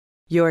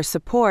Your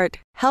support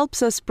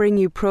helps us bring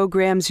you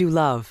programs you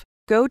love.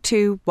 Go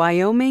to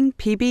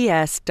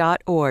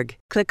wyomingpbs.org,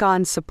 click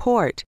on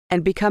Support,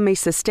 and become a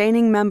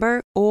sustaining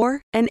member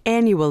or an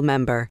annual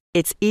member.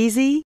 It's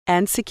easy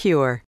and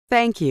secure.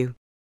 Thank you.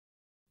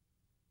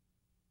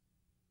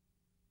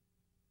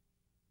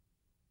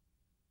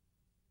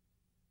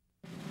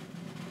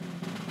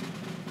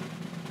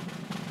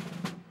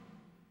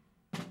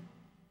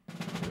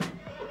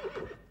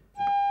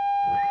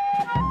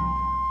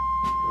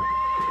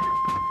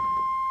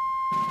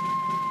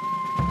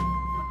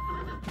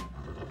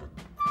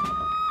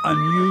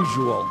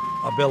 Unusual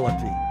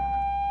ability,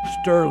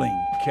 sterling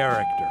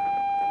character,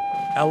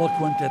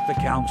 eloquent at the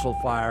council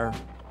fire,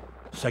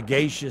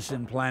 sagacious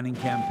in planning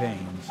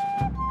campaigns,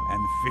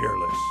 and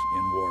fearless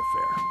in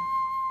warfare.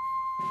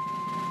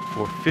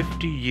 For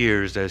 50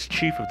 years as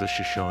chief of the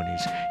Shoshones,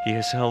 he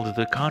has held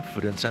the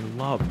confidence and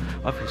love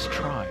of his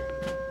tribe.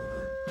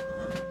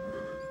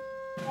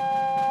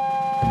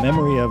 The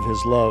memory of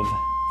his love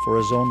for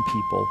his own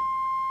people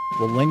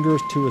will linger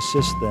to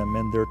assist them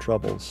in their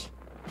troubles,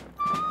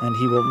 and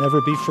he will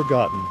never be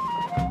forgotten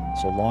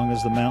so long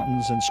as the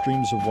mountains and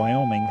streams of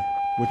Wyoming,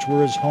 which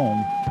were his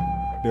home,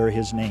 bear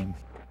his name.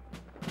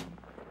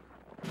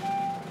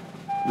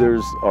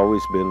 There's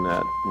always been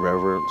that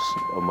reverence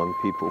among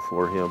people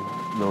for him,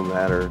 no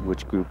matter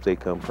which group they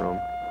come from.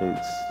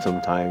 It's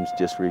sometimes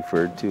just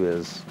referred to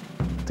as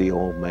the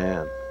old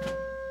man.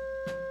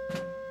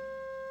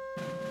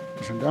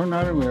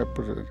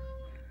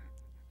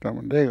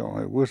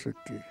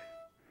 Washakie.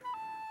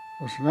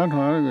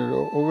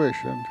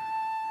 Ovation.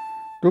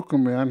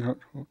 Dukumian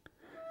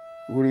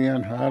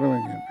Urian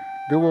Harwingen.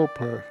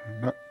 Developer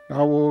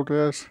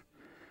Nowoldes.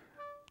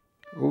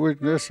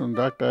 Ovitness and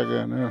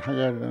Dactagan and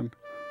Hagadan.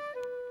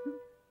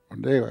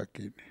 And they were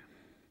kid.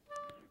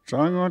 So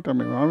I'm going to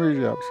make my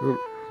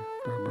absolute.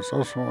 I'm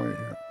so sorry.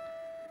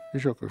 You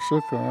should go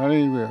suck on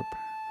any web.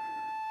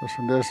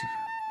 There's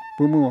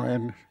Bumu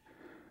and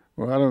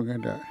I don't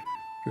get that.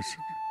 It's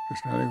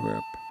not a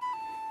web.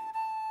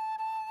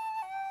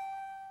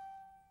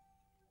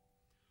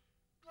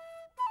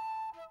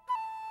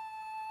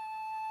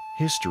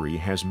 History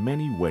has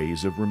many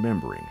ways of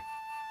remembering.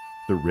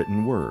 The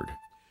written word,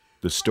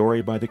 the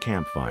story by the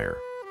campfire,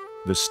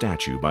 the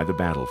statue by the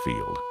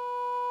battlefield.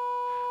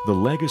 The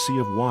legacy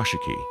of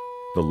Washakie,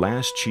 the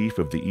last chief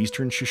of the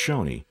Eastern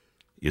Shoshone,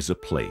 is a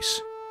place.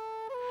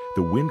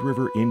 The Wind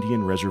River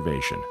Indian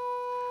Reservation,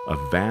 a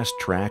vast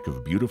tract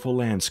of beautiful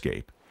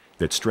landscape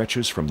that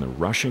stretches from the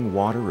rushing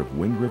water of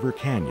Wind River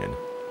Canyon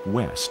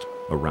west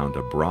around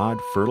a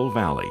broad, fertile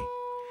valley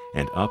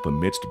and up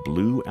amidst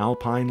blue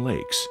alpine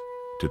lakes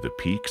to the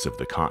peaks of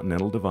the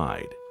Continental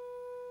Divide.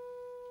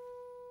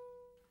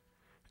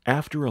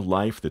 After a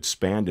life that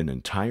spanned an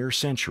entire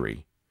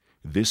century,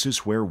 this is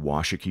where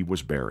Washakie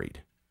was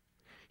buried.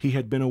 He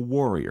had been a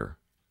warrior,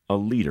 a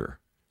leader,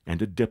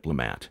 and a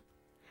diplomat,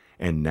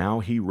 and now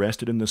he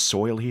rested in the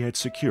soil he had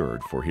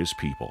secured for his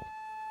people.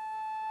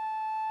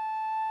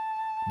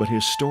 But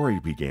his story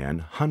began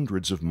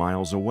hundreds of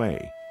miles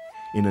away,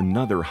 in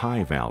another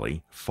high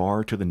valley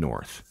far to the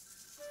north.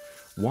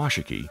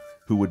 Washakie,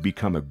 who would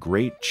become a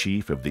great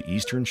chief of the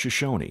Eastern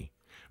Shoshone,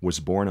 was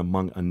born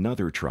among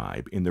another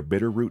tribe in the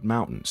Bitterroot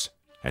Mountains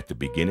at the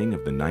beginning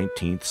of the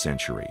 19th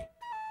century.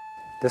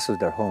 This was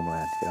their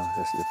homeland,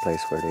 this is the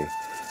place where they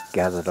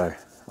gathered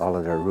all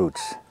of their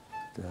roots,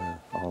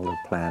 all their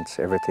plants,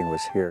 everything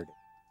was here.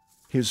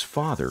 His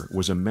father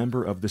was a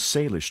member of the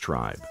Salish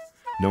tribe,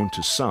 known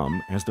to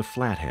some as the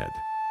Flathead.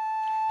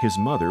 His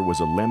mother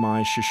was a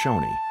Lemhi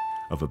Shoshone,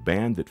 of a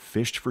band that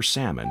fished for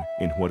salmon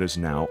in what is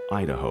now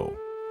Idaho.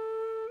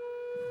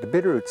 The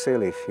Bitterroot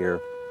Salish here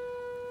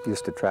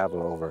used to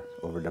travel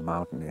over the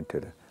mountain into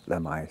the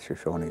Lemhi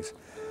Shoshones.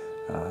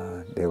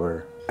 They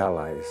were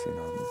allies,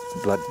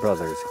 blood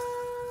brothers.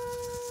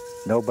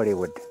 Nobody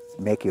would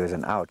make you as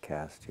an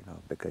outcast,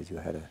 because you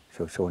had a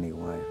Shoshone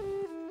wife.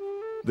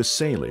 The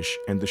Salish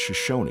and the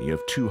Shoshone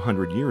of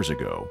 200 years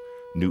ago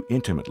knew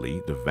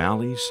intimately the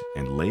valleys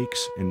and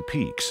lakes and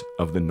peaks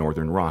of the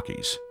northern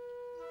Rockies.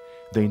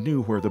 They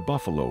knew where the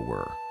buffalo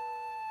were,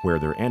 where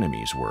their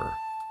enemies were,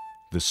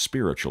 the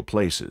spiritual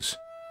places.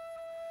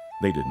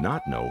 They did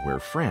not know where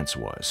France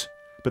was,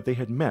 but they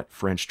had met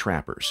French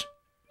trappers.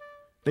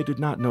 They did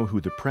not know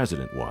who the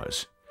president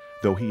was,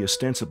 though he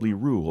ostensibly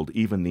ruled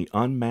even the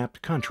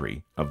unmapped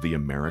country of the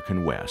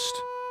American West.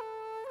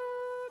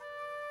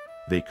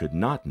 They could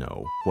not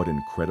know what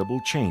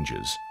incredible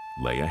changes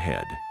lay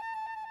ahead.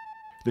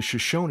 The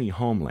Shoshone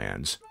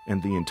homelands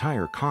and the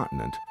entire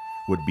continent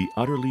would be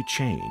utterly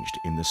changed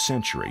in the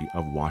century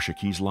of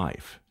Washakie's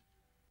life.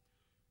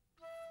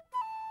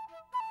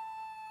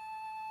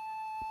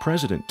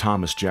 President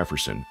Thomas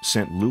Jefferson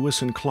sent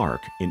Lewis and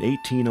Clark in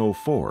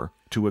 1804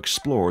 to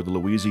explore the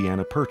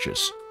Louisiana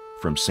Purchase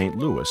from St.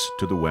 Louis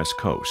to the West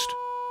Coast.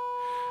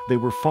 They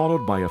were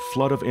followed by a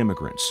flood of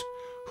immigrants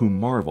who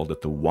marveled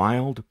at the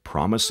wild,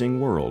 promising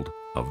world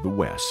of the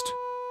West.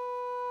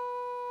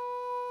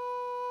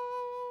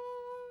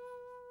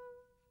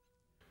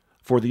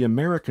 For the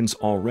Americans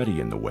already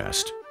in the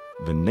West,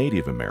 the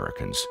Native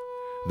Americans,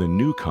 The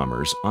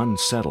newcomers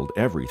unsettled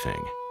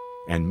everything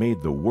and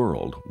made the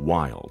world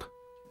wild.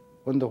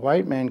 When the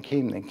white man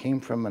came, they came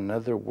from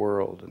another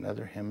world,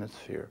 another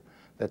hemisphere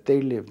that they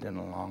lived in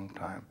a long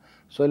time.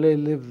 So they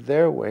lived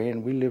their way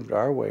and we lived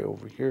our way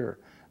over here,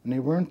 and they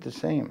weren't the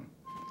same.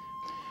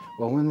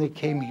 Well, when they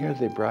came here,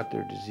 they brought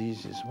their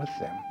diseases with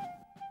them.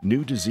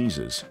 New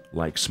diseases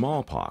like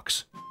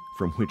smallpox,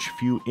 from which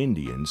few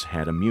Indians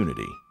had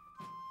immunity.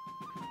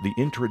 The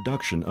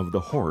introduction of the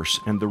horse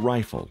and the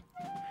rifle,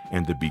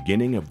 and the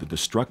beginning of the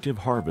destructive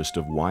harvest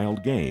of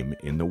wild game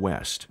in the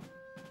West.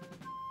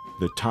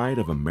 The tide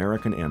of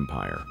American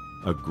empire,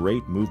 a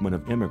great movement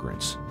of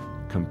immigrants,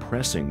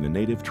 compressing the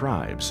native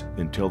tribes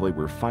until they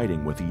were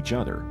fighting with each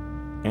other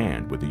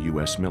and with the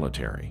U.S.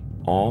 military,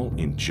 all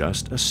in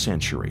just a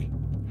century.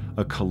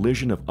 A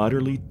collision of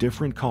utterly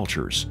different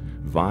cultures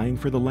vying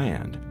for the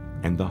land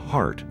and the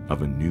heart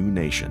of a new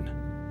nation.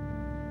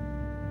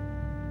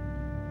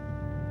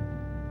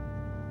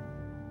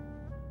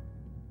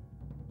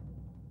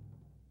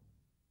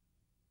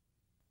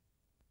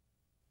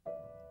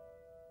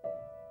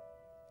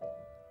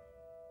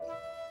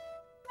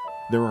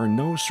 There are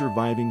no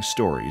surviving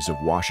stories of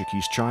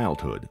Washakie's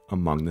childhood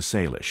among the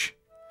Salish,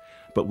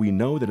 but we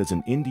know that as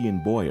an Indian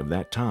boy of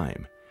that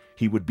time,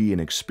 he would be an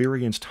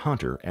experienced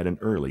hunter at an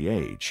early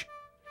age.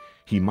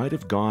 He might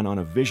have gone on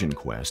a vision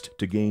quest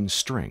to gain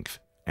strength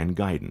and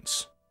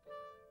guidance.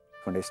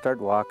 When they start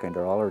walking,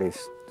 they're already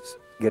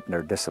getting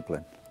their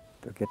discipline.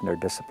 They're getting their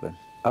discipline.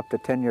 Up to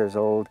 10 years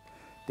old,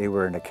 they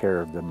were in the care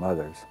of their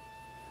mothers.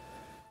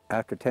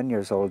 After 10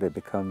 years old, they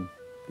become,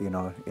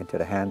 into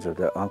the hands of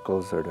their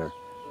uncles or their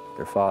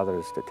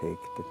fathers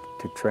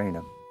to train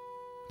them.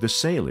 The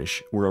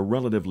Salish were a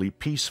relatively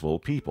peaceful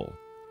people,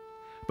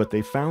 but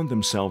they found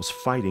themselves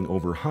fighting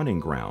over hunting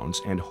grounds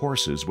and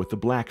horses with the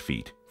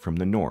Blackfeet from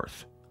the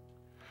north.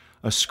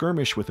 A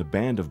skirmish with a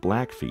band of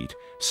Blackfeet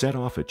set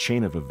off a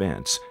chain of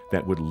events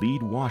that would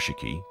lead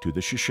Washakie to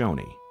the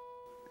Shoshone.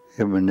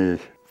 Him and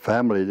his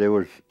family, they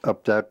was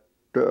up that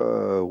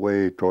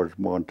way towards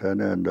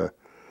Montana,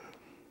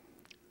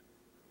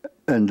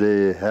 and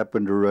they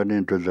happened to run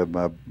into the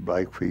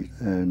Blackfeet,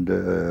 and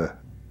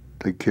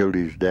they killed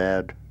his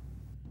dad.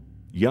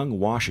 Young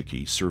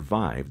Washakie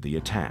survived the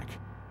attack.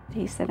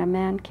 He said a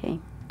man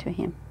came to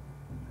him,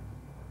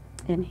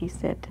 and he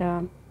said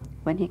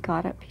when he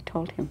got up, he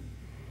told him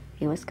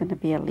he was going to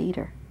be a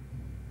leader.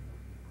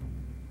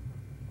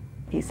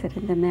 He said,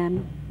 and the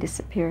man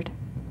disappeared.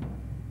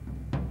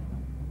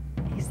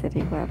 He said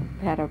he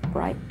had a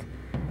bright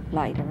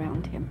light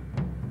around him.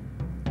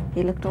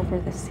 He looked over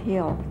this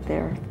hill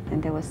there,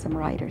 and there was some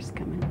riders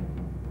coming.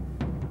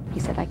 He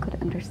said, I could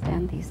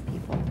understand these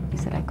people. He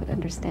said, I could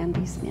understand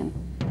these men.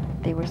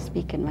 They were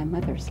speaking my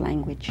mother's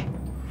language,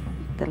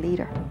 the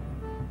leader.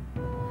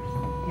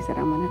 He said,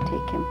 I'm going to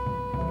take him.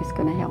 He's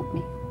going to help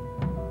me.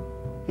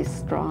 He's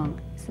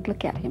strong. He said,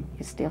 look at him.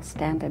 He's still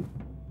standing.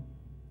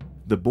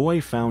 The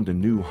boy found a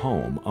new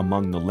home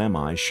among the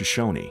Lemhi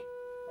Shoshone.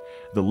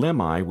 The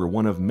Lemhi were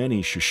one of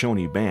many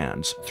Shoshone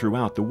bands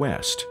throughout the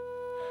West,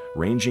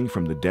 ranging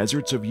from the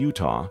deserts of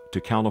Utah to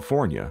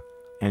California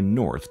and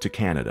north to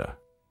Canada.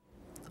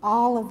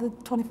 All of the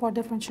 24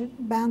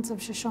 different bands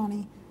of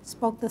Shoshone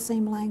spoke the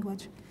same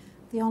language.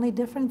 The only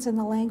difference in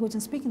the language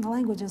and speaking the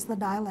language is the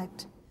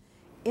dialect.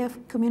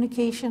 If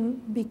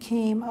communication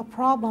became a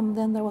problem,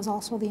 then there was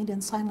also the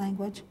Indian Sign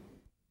Language.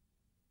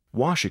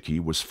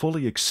 Washakie was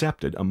fully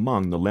accepted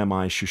among the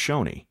Lemhi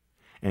Shoshone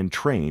and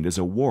trained as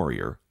a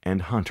warrior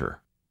and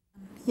hunter.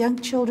 Young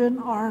children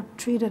are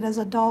treated as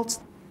adults.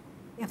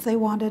 If they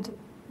wanted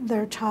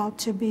their child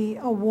to be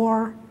a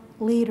war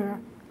leader,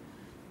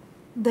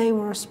 they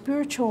were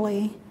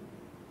spiritually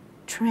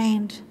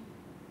trained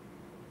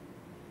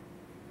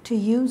to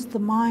use the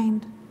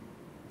mind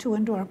to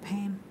endure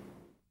pain.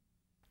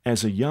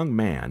 As a young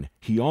man,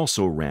 he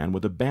also ran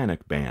with a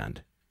Bannock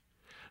band.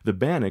 The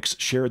Bannocks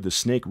shared the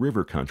Snake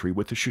River country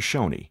with the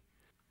Shoshone.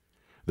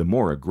 The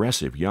more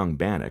aggressive young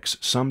Bannocks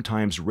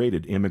sometimes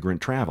raided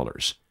immigrant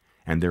travelers,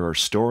 and there are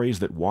stories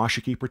that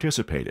Washakie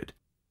participated.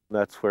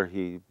 That's where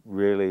he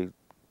really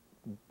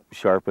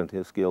sharpened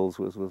his skills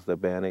was the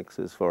Bannocks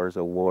as far as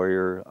a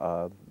warrior.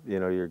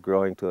 You're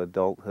growing to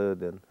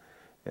adulthood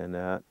and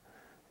that.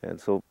 And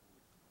so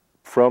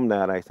from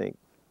that, I think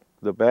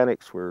the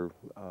Bannocks were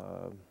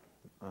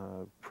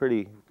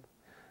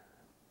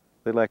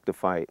they liked to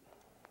fight.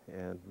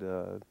 And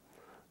the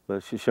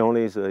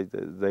Shoshones,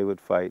 they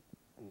would fight,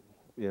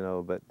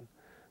 but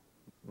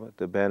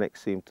the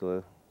Bannocks seemed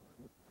to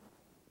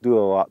do a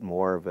lot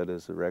more of it,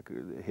 as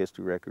the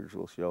history records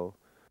will show.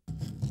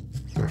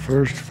 The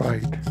first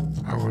fight,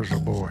 I was a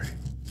boy.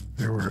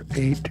 There were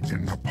 8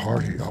 in the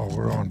party, all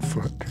were on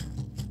foot.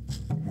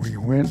 We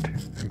went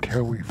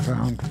until we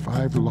found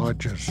 5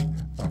 lodges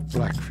of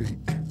Blackfeet.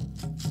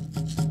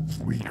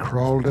 We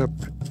crawled up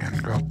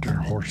and got their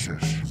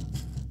horses.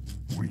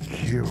 We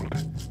killed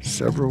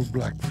several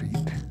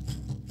Blackfeet.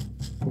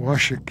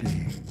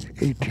 Washakie,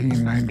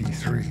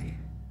 1893.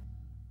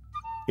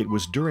 It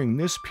was during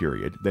this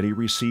period that he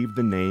received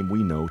the name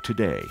we know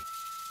today,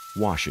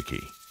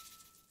 Washakie.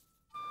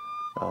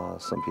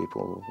 Some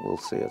people will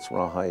say it's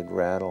rawhide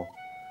rattle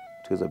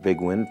to the big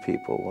wind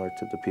people, or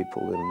to the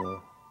people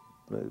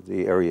in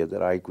the area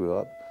that I grew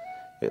up.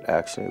 It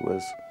actually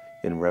was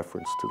in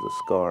reference to the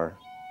scar.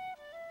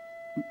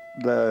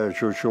 The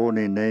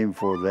Shoshone name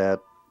for that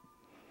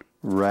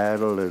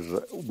rattle is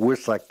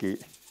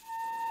Washakie.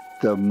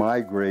 The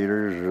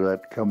migrators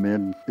that come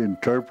in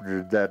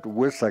interpreted that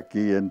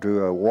Washakie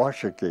into a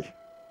Washakie.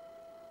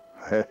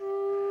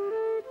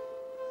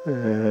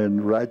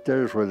 And right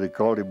there is where they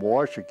called him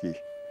Washakie.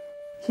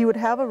 He would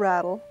have a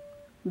rattle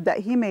that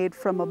he made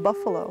from a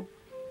buffalo.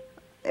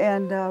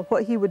 And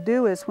what he would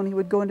do is when he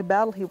would go into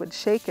battle, he would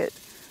shake it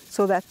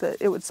so that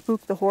it would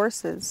spook the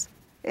horses,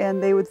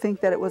 and they would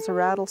think that it was a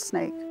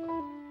rattlesnake.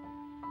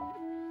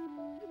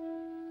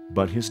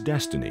 But his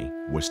destiny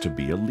was to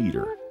be a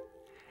leader,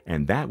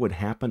 and that would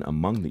happen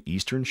among the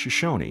eastern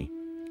Shoshone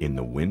in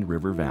the Wind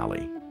River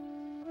Valley.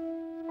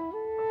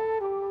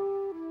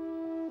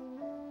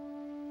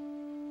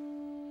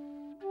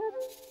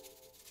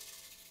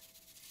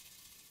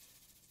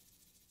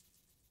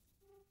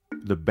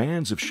 The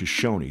bands of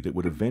Shoshone that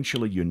would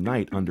eventually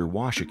unite under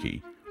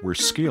Washakie were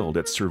skilled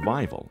at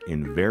survival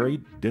in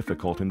very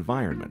difficult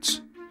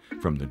environments,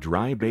 from the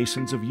dry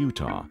basins of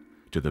Utah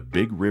to the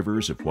big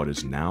rivers of what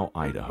is now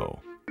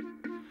Idaho.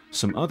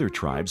 Some other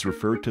tribes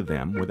referred to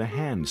them with a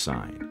hand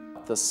sign.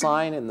 The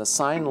sign in the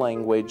sign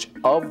language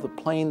of the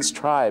Plains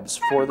tribes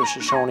for the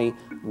Shoshone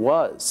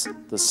was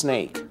the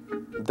snake.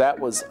 That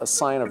was a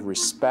sign of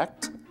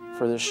respect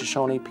for the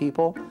Shoshone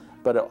people,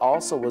 but it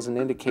also was an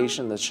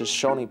indication that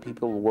Shoshone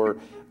people were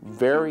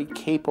very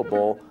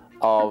capable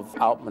of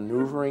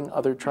outmaneuvering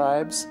other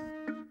tribes.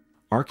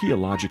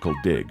 Archaeological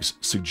digs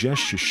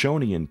suggest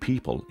Shoshonean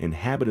people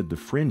inhabited the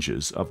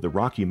fringes of the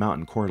Rocky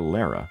Mountain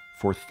Cordillera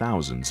for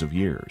thousands of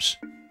years.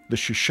 The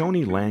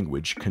Shoshone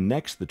language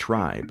connects the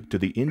tribe to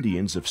the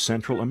Indians of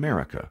Central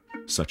America,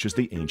 such as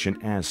the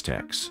ancient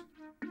Aztecs.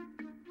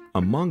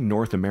 Among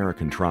North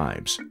American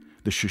tribes,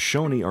 the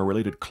Shoshone are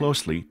related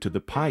closely to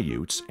the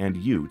Paiutes and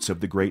Utes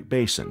of the Great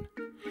Basin,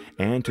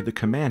 and to the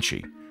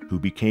Comanche, who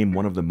became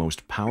one of the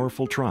most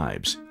powerful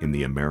tribes in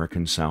the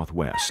American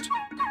Southwest.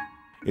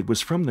 It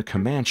was from the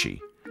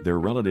Comanche, their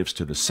relatives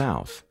to the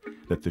south,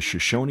 that the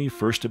Shoshone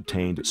first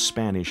obtained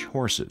Spanish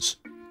horses,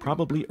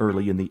 probably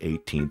early in the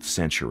 18th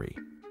century.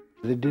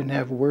 They didn't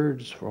have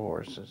words for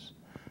horses.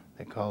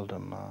 They called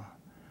them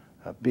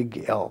a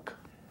big elk,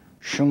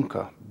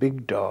 shunka,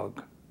 big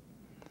dog.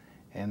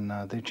 And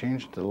they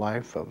changed the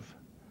life of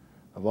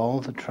all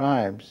the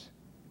tribes,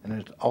 and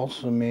it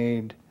also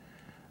made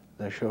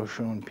the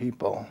Shoshone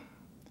people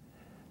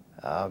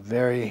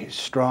very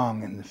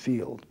strong in the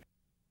field.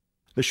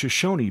 The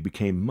Shoshone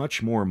became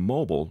much more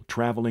mobile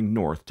traveling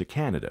north to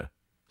Canada,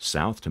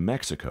 south to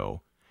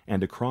Mexico,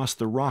 and across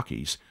the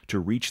Rockies to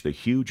reach the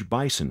huge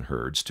bison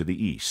herds to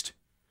the east.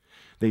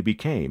 They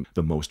became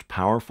the most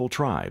powerful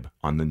tribe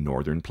on the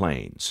northern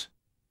plains.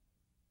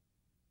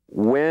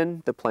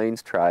 When the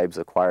Plains tribes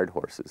acquired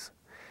horses,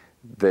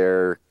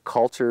 their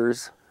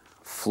cultures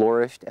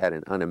flourished at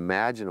an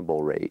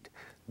unimaginable rate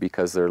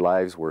because their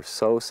lives were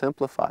so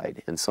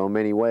simplified in so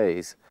many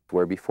ways,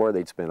 where before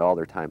they'd spend all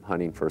their time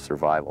hunting for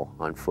survival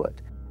on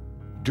foot.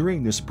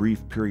 During this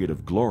brief period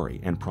of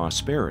glory and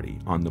prosperity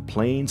on the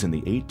plains in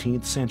the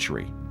 18th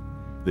century,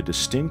 the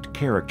distinct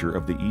character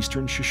of the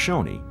Eastern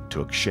Shoshone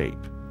took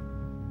shape.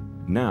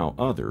 Now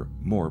other,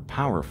 more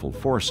powerful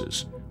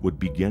forces would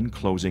begin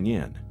closing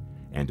in,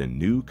 and a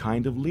new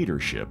kind of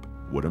leadership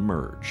would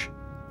emerge.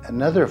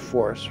 Another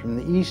force from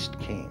the east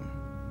came,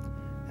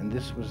 and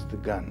this was the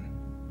gun.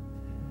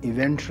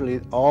 Eventually,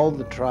 all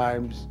the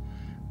tribes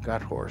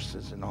got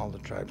horses and all the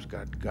tribes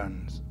got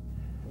guns.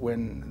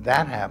 When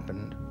that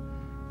happened,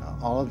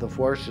 all of the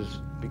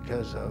forces,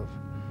 because of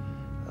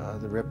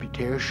the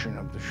reputation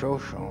of the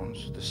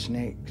Shoshones, the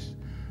snakes,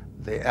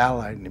 they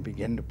allied and they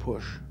began to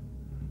push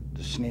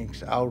the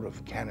snakes out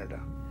of Canada,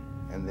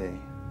 and they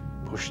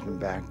pushed them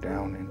back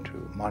down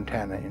into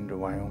Montana, into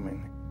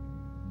Wyoming.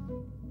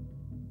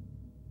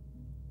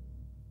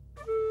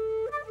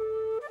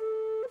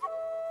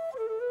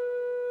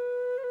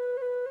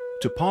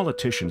 To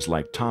politicians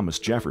like Thomas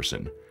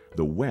Jefferson,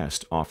 the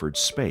West offered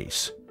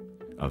space,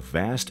 a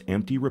vast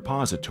empty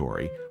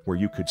repository where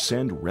you could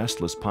send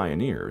restless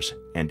pioneers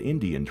and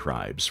Indian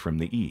tribes from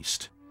the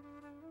East.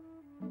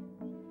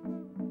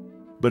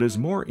 But as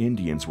more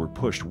Indians were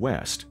pushed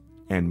west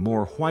and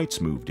more whites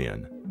moved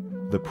in,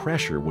 the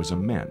pressure was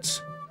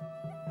immense.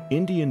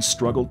 Indians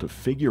struggled to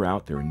figure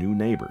out their new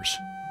neighbors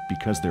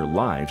because their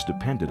lives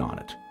depended on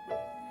it.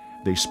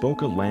 They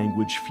spoke a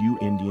language few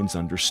Indians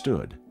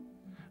understood.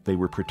 They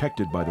were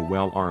protected by the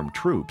well-armed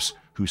troops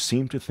who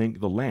seemed to think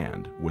the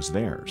land was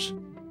theirs.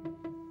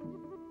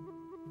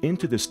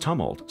 Into this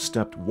tumult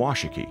stepped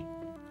Washakie,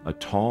 a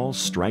tall,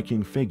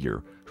 striking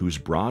figure whose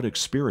broad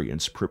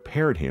experience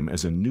prepared him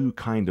as a new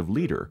kind of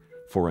leader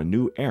for a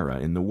new era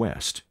in the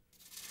West.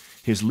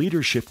 His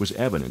leadership was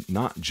evident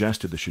not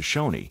just to the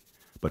Shoshone,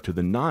 but to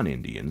the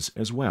non-Indians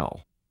as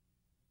well.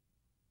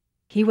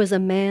 He was a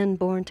man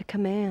born to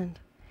command,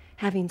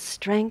 having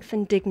strength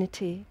and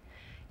dignity,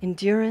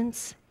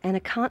 endurance and a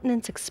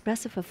countenance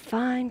expressive of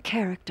fine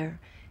character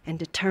and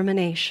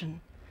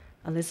determination.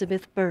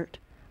 Elizabeth Burt,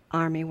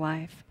 Army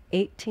Wife,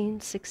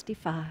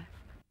 1865.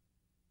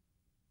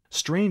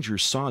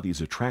 Strangers saw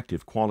these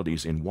attractive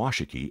qualities in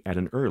Washakie at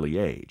an early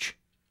age.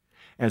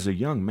 As a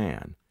young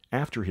man,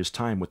 after his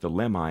time with the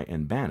Lemhi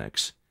and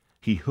Bannocks,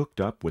 he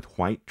hooked up with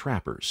white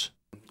trappers.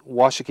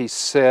 Washakie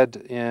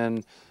said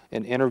in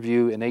an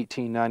interview in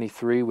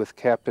 1893 with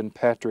Captain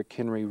Patrick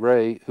Henry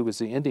Ray, who was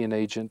the Indian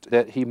agent,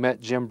 that he met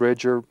Jim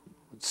Bridger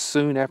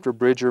soon after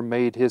Bridger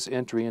made his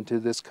entry into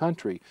this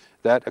country.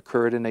 That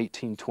occurred in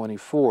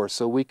 1824.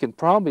 So we can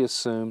probably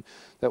assume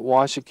that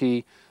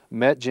Washakie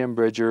met Jim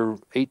Bridger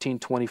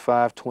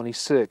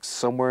 1825-26,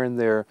 somewhere in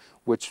there,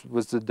 which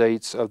was the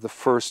dates of the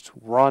first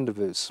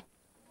rendezvous.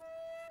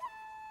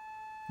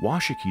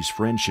 Washakie's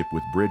friendship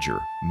with Bridger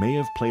may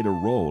have played a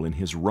role in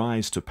his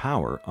rise to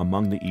power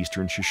among the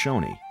Eastern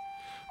Shoshone,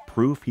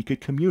 proof he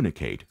could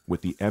communicate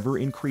with the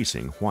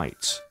ever-increasing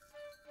whites.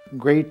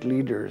 Great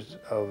leaders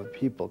of a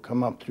people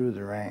come up through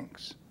the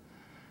ranks.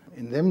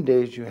 In them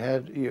days, you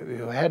had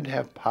to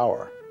have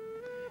power.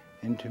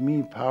 And to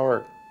me,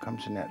 power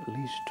comes in at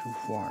least two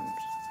forms.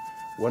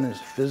 One is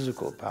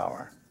physical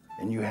power,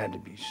 and you had to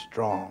be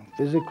strong,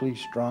 physically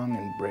strong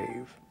and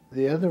brave.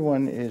 The other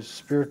one is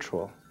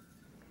spiritual,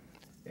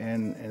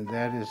 and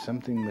that is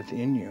something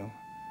within you.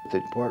 The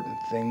important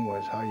thing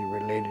was how you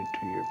related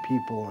to your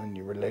people and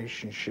your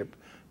relationship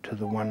to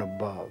the one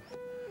above.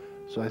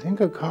 So I think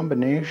a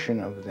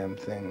combination of them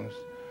things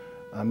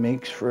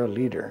makes for a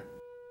leader.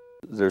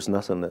 There's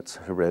nothing that's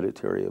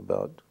hereditary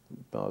about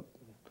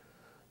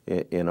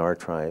in our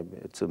tribe.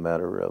 It's a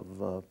matter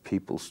of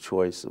people's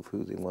choice of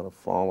who they want to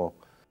follow.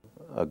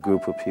 A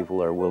group of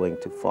people are willing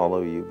to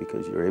follow you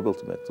because you're able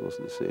to make those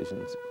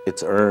decisions.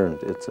 It's earned.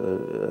 It's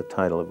a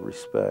title of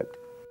respect.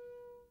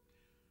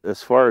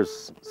 As far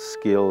as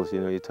skills,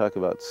 you talk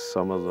about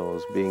some of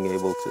those, being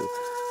able to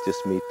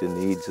just meet the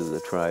needs of the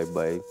tribe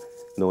by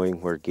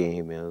knowing where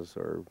game is,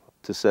 or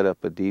to set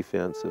up a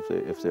defense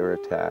if they're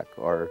attacked,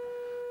 or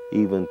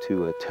even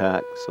to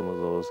attack some of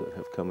those that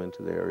have come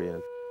into the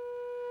area.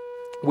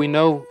 We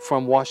know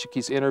from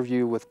Washakie's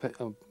interview with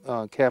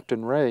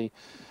Captain Ray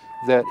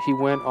that he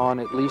went on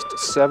at least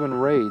 7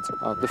 raids.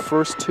 The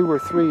first 2 or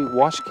 3,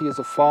 Washakie is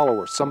a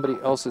follower. Somebody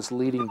else is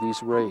leading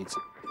these raids.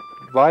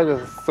 By the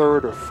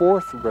 3rd or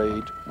 4th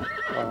raid,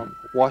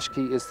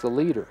 Washakie is the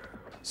leader.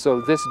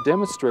 So this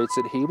demonstrates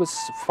that he was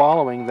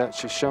following that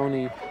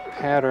Shoshone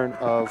pattern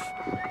of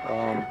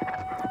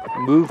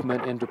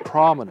movement into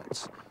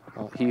prominence.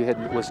 He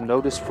was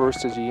noticed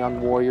first as a young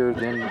warrior,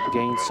 then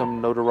gained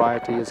some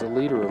notoriety as a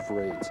leader of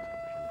raids.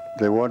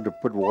 They wanted to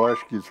put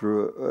Washakie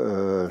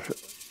through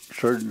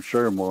certain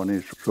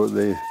ceremonies, so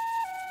they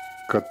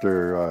cut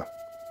their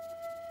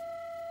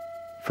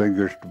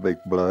fingers to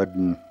make blood,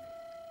 and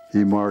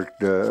he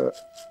marked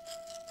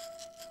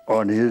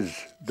on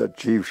the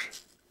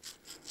chief's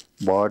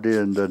body,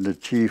 and then the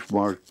chief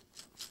marked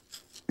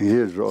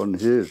his on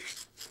his.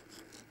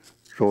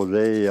 So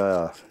they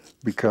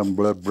become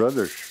blood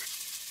brothers.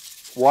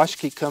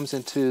 Washakie comes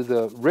into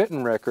the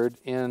written record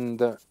in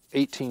the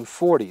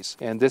 1840s,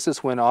 and this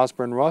is when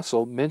Osborne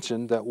Russell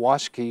mentioned that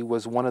Washakie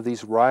was one of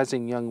these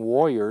rising young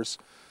warriors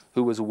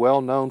who was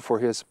well known for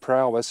his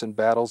prowess in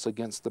battles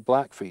against the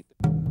Blackfeet.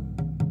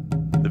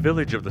 The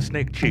village of the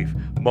Snake Chief,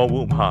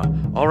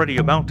 Mowumha, already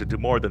amounted to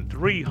more than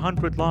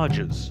 300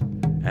 lodges,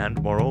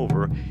 and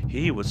moreover,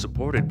 he was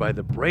supported by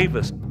the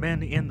bravest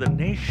men in the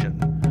nation,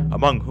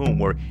 among whom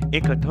were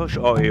Inkatosh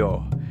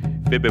Oyo,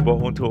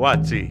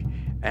 Fibebo-Untuatsi,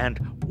 and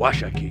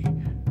Washakie,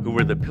 who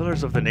were the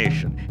pillars of the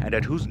nation and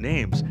at whose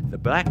names the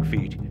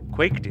Blackfeet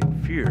quaked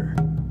in fear.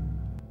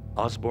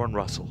 Osborne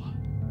Russell.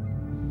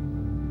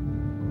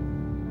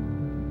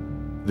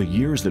 The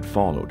years that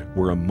followed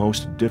were a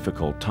most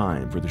difficult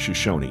time for the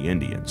Shoshone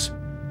Indians.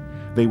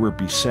 They were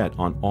beset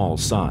on all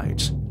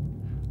sides.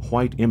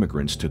 White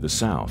immigrants to the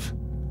south,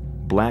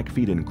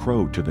 Blackfeet and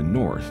Crow to the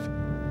north,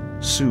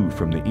 Sioux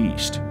from the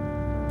east,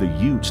 the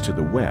Utes to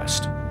the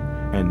west,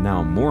 and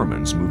now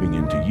Mormons moving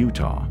into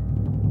Utah.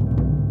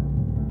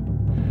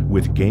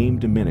 With game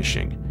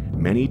diminishing,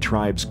 many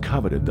tribes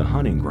coveted the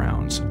hunting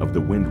grounds of the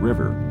Wind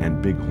River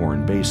and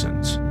Bighorn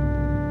basins.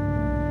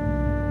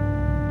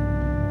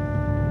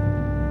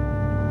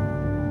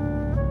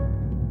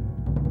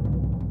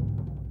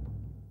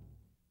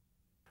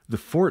 The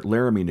Fort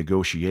Laramie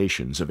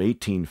negotiations of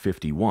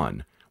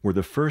 1851 were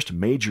the first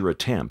major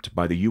attempt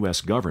by the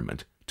U.S.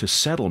 government to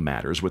settle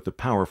matters with the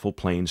powerful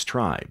Plains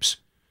tribes,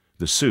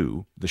 the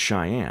Sioux, the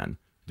Cheyenne,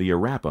 the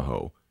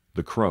Arapaho,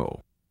 the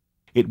Crow.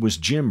 It was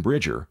Jim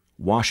Bridger,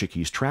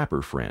 Washakie's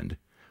trapper friend,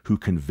 who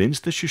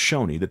convinced the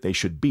Shoshone that they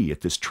should be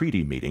at this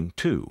treaty meeting,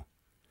 too.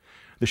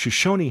 The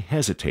Shoshone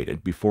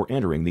hesitated before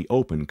entering the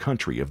open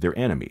country of their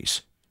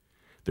enemies.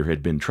 There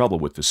had been trouble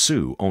with the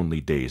Sioux only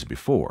days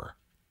before.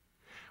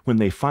 When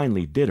they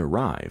finally did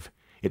arrive,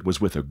 it was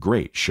with a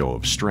great show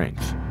of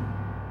strength.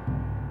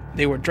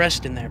 They were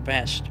dressed in their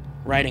best,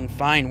 riding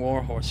fine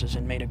war horses,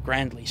 and made a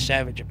grandly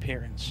savage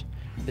appearance,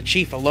 the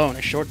chief alone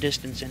a short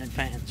distance in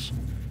advance.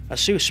 A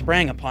Sioux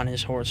sprang upon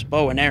his horse,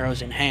 bow and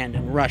arrows in hand,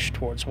 and rushed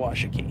towards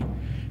Washakie.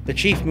 The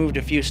chief moved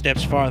a few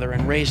steps farther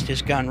and raised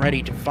his gun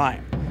ready to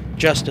fire,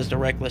 just as the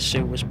reckless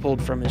Sioux was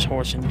pulled from his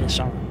horse and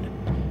disarmed.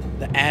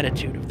 The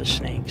attitude of the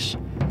Snakes,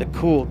 the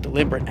cool,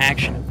 deliberate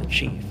action of the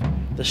chief,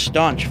 the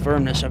staunch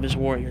firmness of his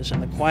warriors,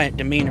 and the quiet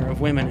demeanor of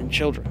women and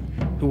children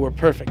who were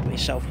perfectly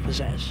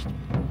self-possessed.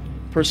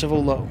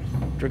 Percival Lowe,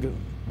 Dragoon.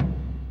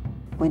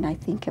 When I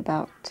think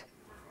about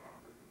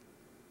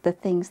the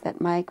things that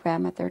my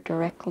grandmother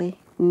directly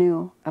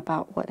knew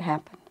about what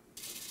happened,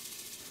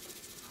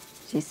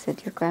 she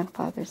said, your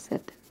grandfather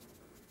said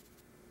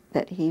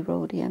that he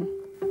rode in.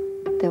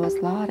 There was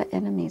a lot of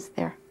enemies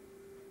there,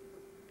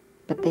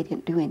 but they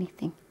didn't do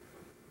anything.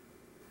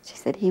 She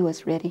said he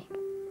was ready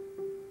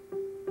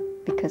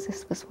because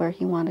this was where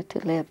he wanted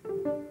to live.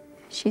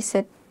 She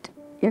said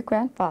your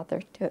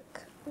grandfather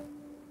took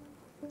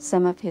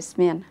some of his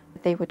men.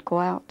 They would go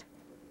out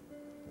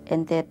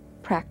and they'd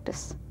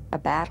practice a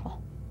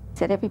battle.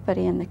 Said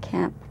everybody in the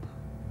camp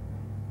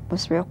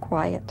was real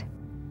quiet.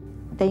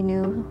 They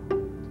knew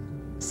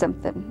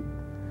something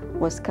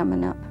was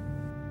coming up.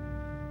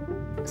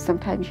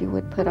 Sometimes you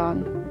would put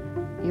on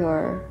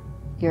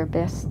your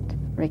best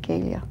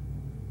regalia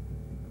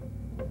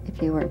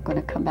if you weren't going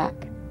to come back.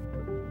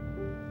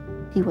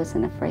 He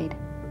wasn't afraid.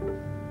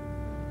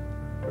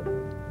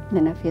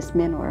 None of his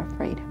men were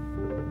afraid.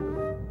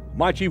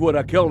 My chief would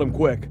have killed him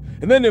quick,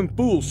 and then them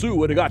fool Sioux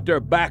would have got their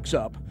backs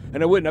up,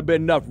 and there wouldn't have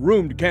been enough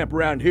room to camp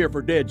around here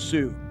for dead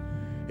Sioux.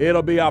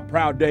 It'll be a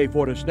proud day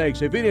for the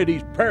Snakes if any of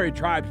these prairie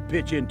tribes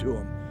pitch into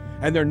them,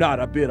 and they're not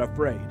a bit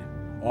afraid.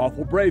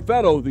 Awful brave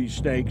fellow, these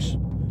Snakes.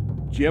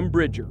 Jim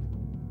Bridger.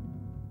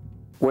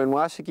 When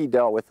Washakie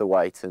dealt with the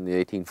whites in the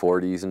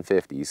 1840s and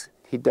 50s,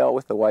 he dealt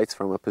with the whites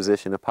from a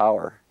position of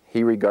power.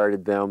 He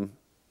regarded them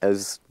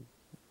as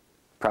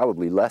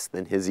probably less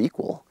than his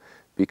equal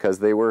because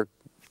they were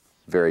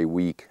very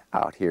weak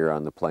out here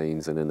on the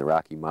plains and in the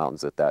Rocky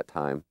Mountains at that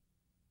time.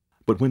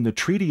 But when the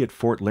treaty at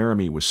Fort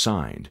Laramie was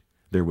signed,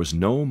 there was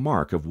no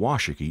mark of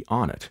Washakie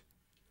on it.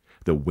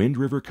 The Wind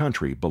River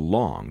country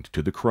belonged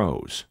to the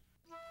Crows.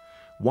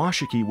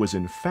 Washakie was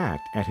in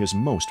fact at his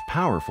most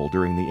powerful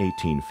during the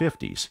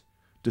 1850s,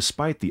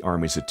 despite the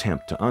Army's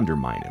attempt to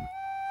undermine him.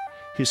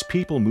 His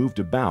people moved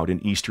about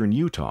in eastern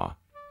Utah,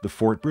 the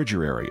Fort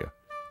Bridger area,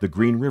 the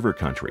Green River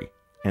country,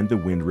 and the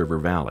Wind River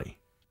Valley.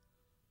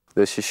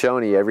 The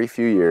Shoshone every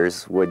few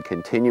years would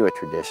continue a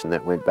tradition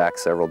that went back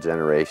several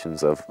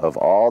generations of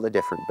all the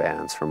different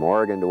bands from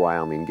Oregon to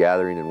Wyoming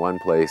gathering in one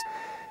place.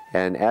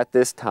 And at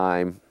this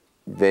time,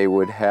 they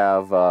would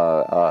have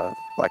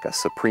like a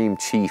supreme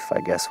chief, I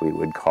guess we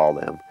would call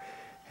them.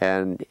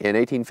 And in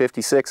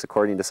 1856,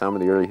 according to some of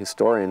the early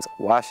historians,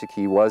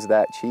 Washakie was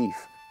that chief.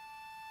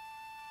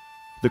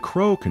 The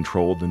Crow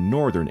controlled the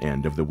northern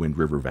end of the Wind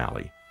River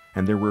Valley,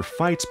 and there were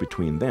fights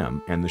between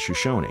them and the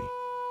Shoshone.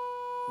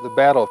 The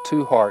Battle of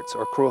Two Hearts,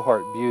 or Crow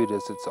Heart Butte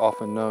as it's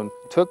often known,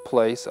 took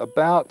place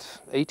about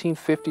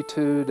 1852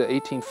 to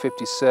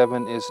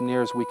 1857, as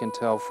near as we can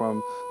tell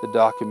from the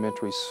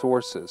documentary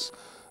sources,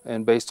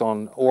 and based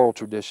on oral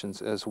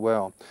traditions as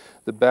well.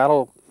 The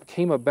battle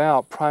came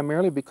about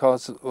primarily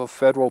because of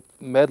federal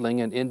meddling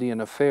in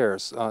Indian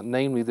affairs,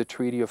 namely the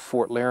Treaty of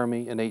Fort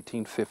Laramie in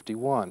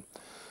 1851.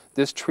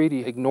 This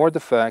treaty ignored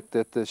the fact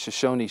that the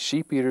Shoshone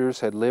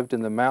sheep-eaters had lived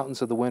in the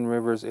mountains of the Wind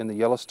Rivers in the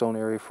Yellowstone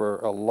area for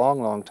a long,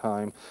 long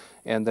time,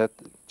 and that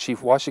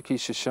Chief Washakie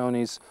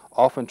Shoshones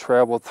often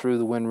traveled through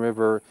the Wind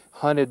River,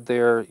 hunted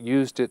there,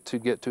 used it to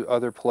get to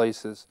other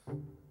places.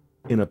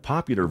 In a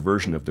popular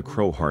version of the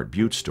Crow Heart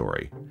Butte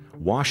story,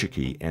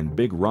 Washakie and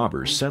Big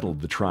Robbers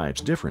settled the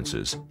tribe's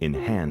differences in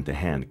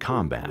hand-to-hand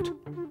combat.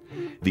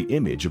 The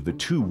image of the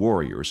two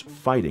warriors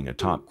fighting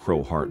atop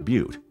Crow Heart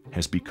Butte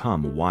has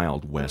become a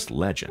Wild West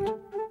legend.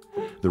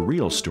 The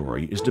real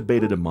story is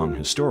debated among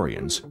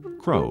historians,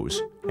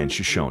 Crows, and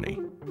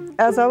Shoshone.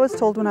 As I was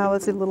told when I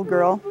was a little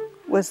girl,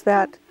 was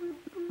that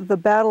the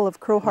Battle of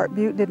Crow Heart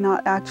Butte did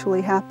not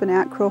actually happen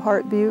at Crow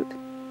Heart Butte.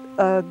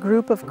 A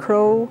group of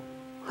Crow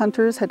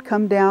hunters had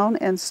come down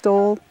and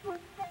stole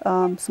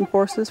some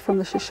horses from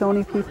the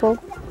Shoshone people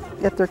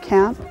at their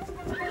camp.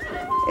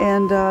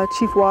 And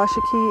Chief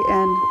Washakie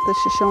and the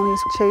Shoshones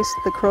chased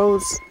the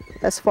Crows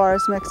as far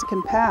as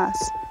Mexican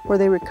Pass, where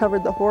they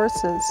recovered the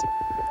horses.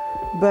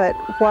 But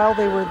while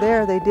they were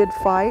there, they did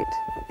fight,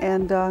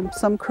 and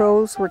some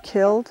Crows were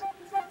killed.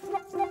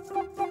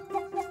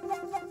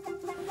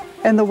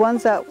 And the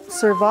ones that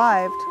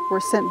survived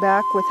were sent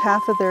back with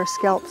half of their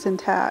scalps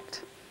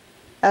intact,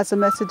 as a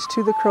message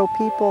to the Crow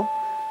people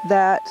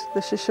that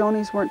the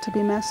Shoshones weren't to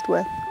be messed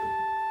with.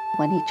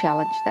 When he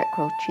challenged that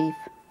Crow chief,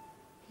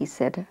 he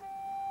said,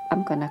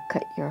 "I'm gonna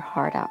cut your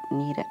heart out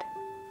and eat it."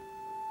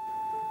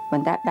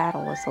 When that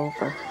battle was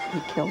over, he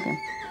killed him.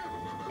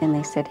 And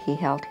they said he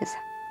held his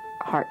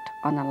heart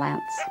on a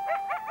lance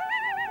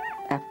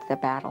after the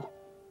battle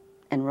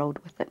and rode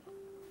with it.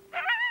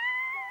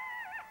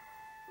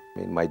 I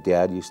mean, my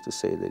dad used to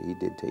say that he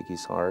did take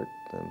his heart,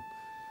 and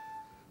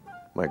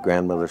my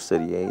grandmother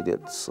said he ate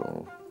it,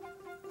 so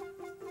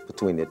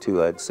between the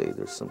two, I'd say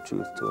there's some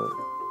truth to it.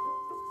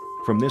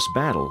 From this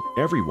battle,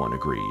 everyone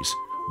agrees,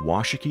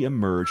 Washakie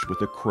emerged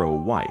with a Crow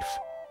wife.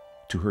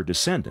 To her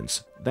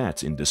descendants,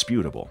 that's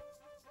indisputable.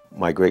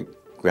 My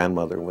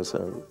great-grandmother was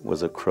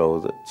a Crow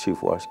that Chief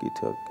Washakie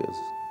took.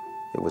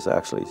 It was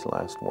actually his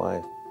last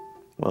wife.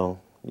 Well,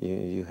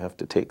 you have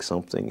to take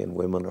something, and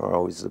women are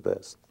always the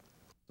best,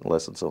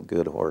 unless it's a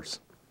good horse.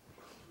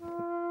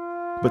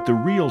 But the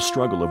real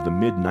struggle of the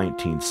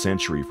mid-19th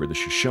century for the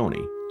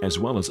Shoshone, as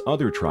well as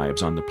other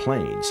tribes on the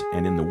plains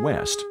and in the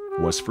West,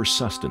 was for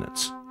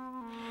sustenance.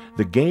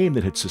 The game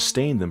that had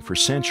sustained them for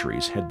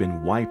centuries had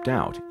been wiped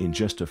out in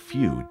just a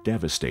few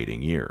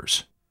devastating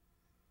years.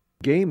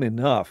 Game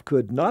enough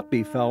could not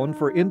be found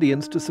for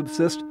Indians to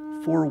subsist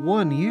for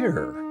 1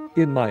 year.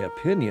 In my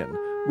opinion,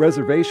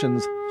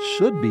 reservations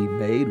should be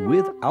made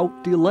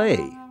without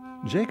delay.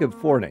 Jacob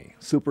Forney,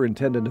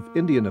 Superintendent of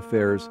Indian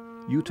Affairs,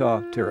 Utah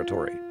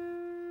Territory.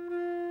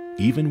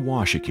 Even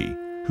Washakie,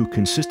 who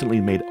consistently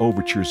made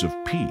overtures of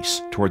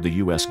peace toward the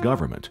U.S.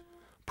 government,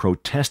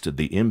 protested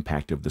the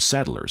impact of the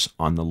settlers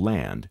on the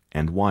land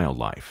and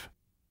wildlife.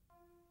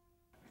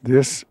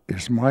 This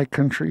is my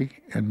country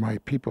and my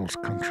people's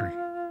country.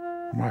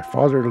 My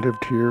father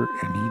lived here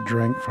and he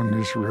drank from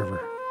this river,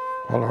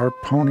 while our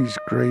ponies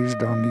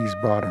grazed on these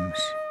bottoms.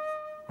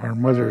 Our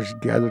mothers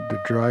gathered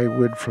the dry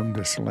wood from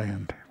this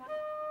land.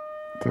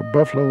 The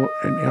buffalo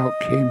and elk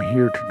came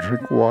here to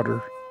drink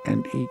water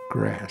and eat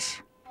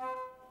grass.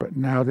 But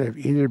now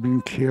they've either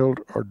been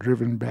killed or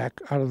driven back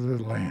out of the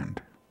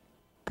land.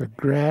 The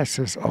grass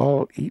is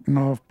all eaten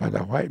off by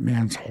the white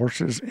man's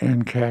horses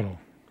and cattle,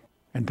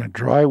 and the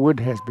dry wood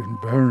has been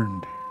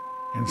burned.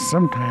 And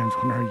sometimes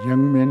when our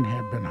young men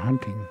have been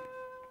hunting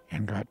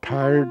and got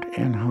tired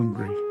and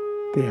hungry,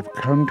 they have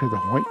come to the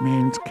white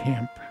man's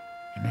camp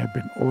and have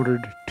been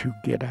ordered to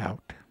get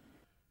out.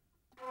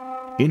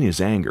 In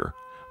his anger,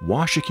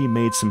 Washakie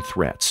made some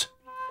threats,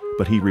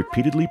 but he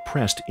repeatedly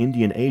pressed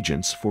Indian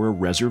agents for a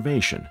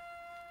reservation.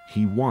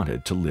 He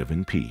wanted to live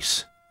in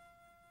peace.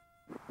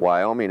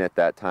 Wyoming at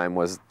that time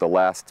was the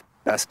last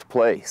best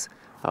place,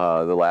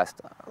 the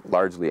last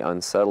largely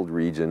unsettled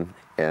region,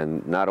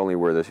 and not only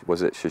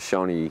was it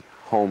Shoshone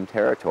home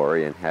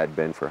territory and had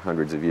been for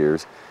hundreds of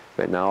years,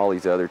 but now all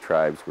these other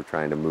tribes were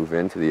trying to move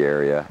into the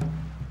area.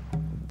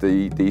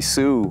 The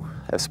Sioux,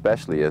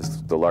 especially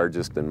as the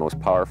largest and most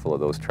powerful of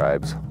those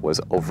tribes,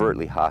 was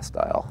overtly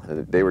hostile.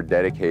 They were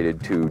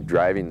dedicated to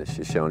driving the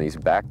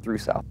Shoshones back through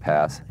South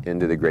Pass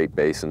into the Great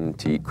Basin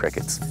to eat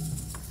crickets.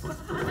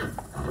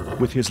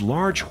 With his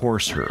large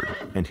horse herd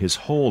and his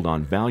hold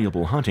on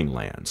valuable hunting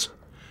lands,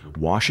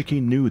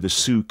 Washakie knew the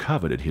Sioux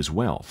coveted his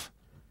wealth.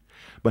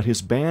 But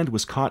his band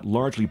was caught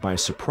largely by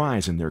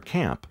surprise in their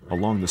camp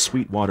along the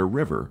Sweetwater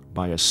River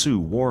by a Sioux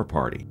war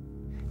party.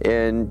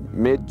 In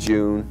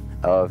mid-June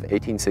of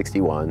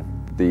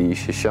 1861, the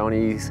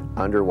Shoshones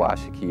under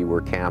Washakie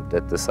were camped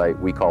at the site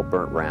we call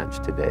Burnt Ranch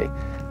today.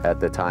 At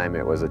the time,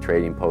 it was a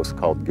trading post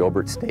called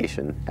Gilbert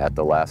Station at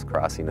the last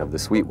crossing of the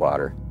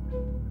Sweetwater.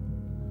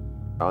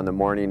 On the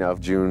morning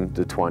of June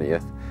the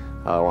 20th,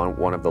 on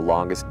one of the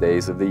longest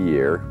days of the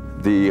year,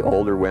 the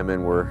older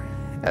women were,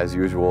 as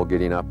usual,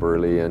 getting up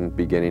early and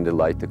beginning to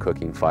light the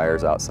cooking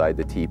fires outside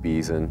the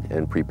teepees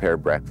and prepare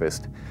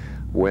breakfast,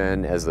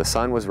 when, as the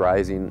sun was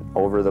rising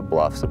over the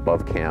bluffs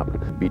above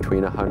camp,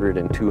 between 100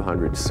 and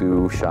 200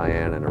 Sioux,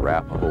 Cheyenne, and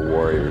Arapaho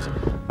warriors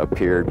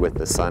appeared with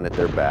the sun at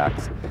their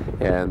backs,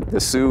 and the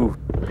Sioux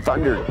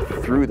thundered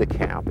through the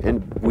camp,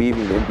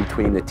 weaving in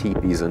between the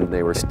teepees, and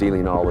they were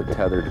stealing all the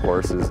tethered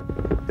horses.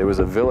 There was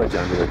a village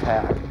under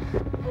attack.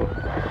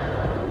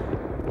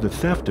 The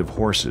theft of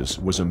horses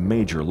was a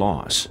major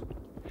loss,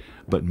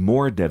 but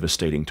more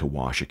devastating to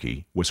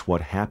Washakie was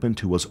what happened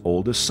to his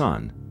oldest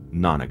son,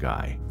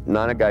 Nanagai.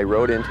 Nanagai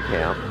rode into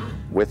camp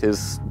with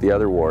the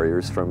other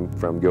warriors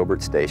from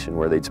Gilbert Station,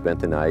 where they'd spent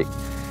the night.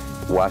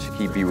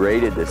 Washakie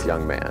berated this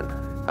young man,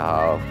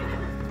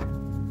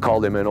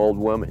 called him an old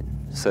woman,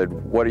 said,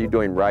 "What are you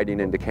doing riding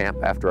into camp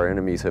after our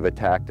enemies have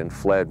attacked and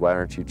fled? Why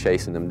aren't you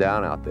chasing them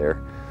down out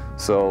there?"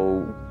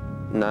 So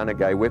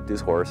Nanagai whipped his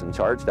horse and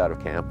charged out of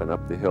camp and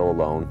up the hill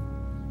alone.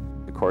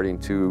 According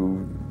to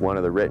one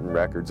of the written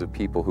records of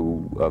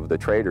of the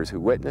traders who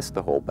witnessed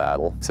the whole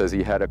battle, it says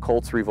he had a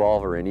Colt's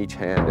revolver in each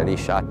hand, and he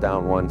shot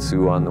down one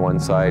Sioux on the one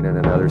side and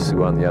another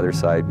Sioux on the other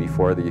side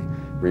before the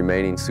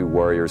remaining Sioux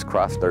warriors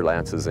crossed their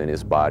lances in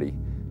his body.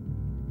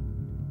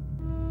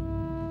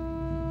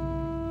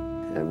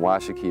 And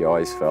Washakie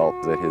always felt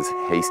that his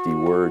hasty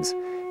words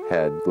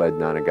had led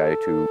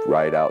Nanagai to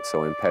ride out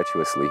so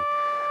impetuously.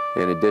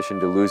 In addition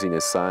to losing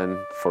his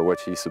son, for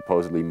which he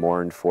supposedly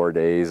mourned 4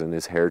 days and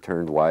his hair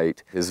turned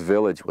white, his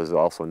village was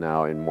also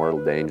now in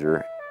mortal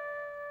danger.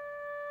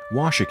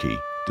 Washakie,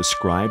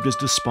 described as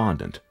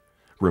despondent,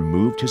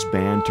 removed his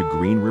band to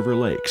Green River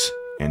Lakes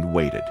and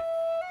waited.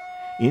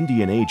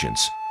 Indian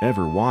agents,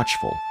 ever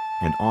watchful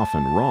and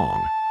often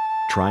wrong,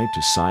 tried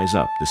to size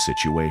up the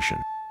situation.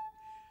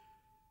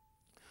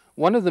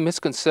 One of the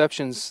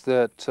misconceptions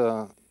that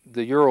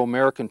the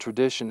Euro-American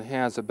tradition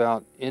has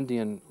about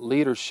Indian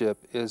leadership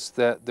is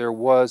that there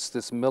was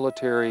this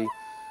military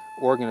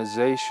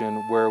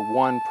organization where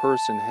one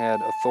person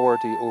had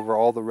authority over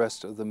all the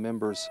rest of the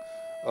members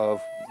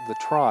of the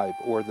tribe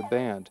or the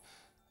band.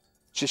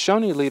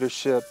 Shoshone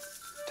leadership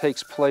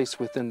takes place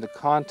within the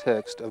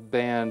context of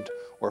band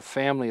or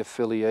family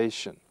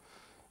affiliation.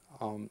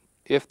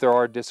 If there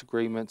are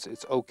disagreements,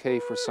 it's okay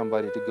for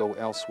somebody to go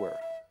elsewhere.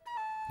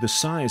 The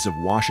size of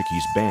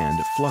Washakie's band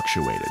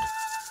fluctuated.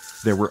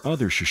 There were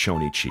other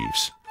Shoshone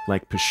chiefs,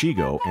 like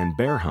Peshigo and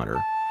Bear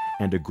Hunter,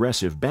 and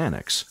aggressive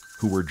Bannocks,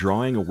 who were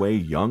drawing away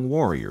young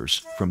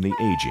warriors from the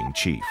aging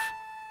chief.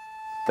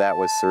 That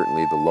was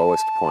certainly the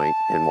lowest point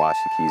in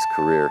Washakie's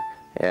career,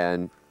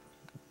 and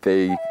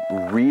they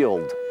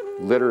reeled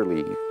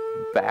literally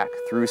back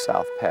through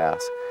South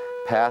Pass,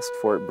 past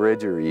Fort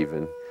Bridger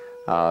even,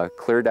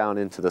 clear down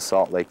into the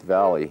Salt Lake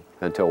Valley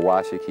until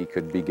Washakie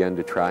could begin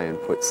to try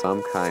and put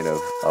some kind of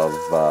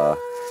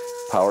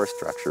power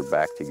structure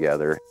back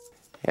together.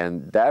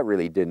 And that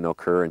really didn't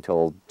occur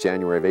until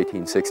January of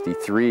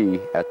 1863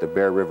 at the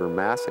Bear River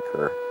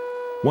Massacre.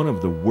 One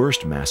of the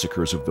worst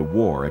massacres of the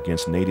war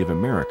against Native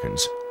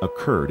Americans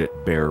occurred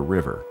at Bear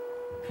River.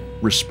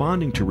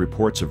 Responding to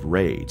reports of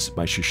raids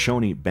by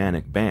Shoshone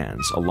Bannock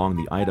bands along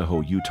the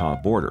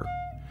Idaho-Utah border,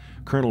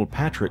 Colonel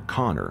Patrick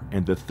Connor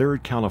and the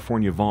 3rd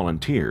California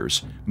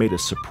Volunteers made a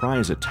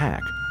surprise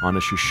attack on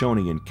a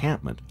Shoshone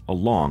encampment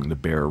along the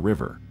Bear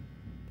River.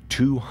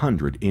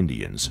 200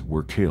 Indians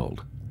were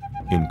killed,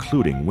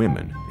 including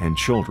women and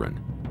children.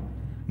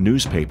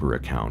 Newspaper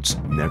accounts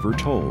never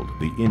told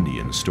the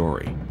Indian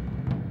story.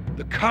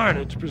 The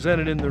carnage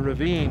presented in the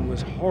ravine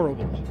was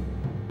horrible.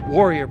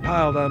 Warrior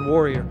piled on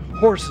warrior,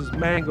 horses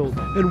mangled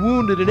and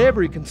wounded in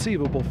every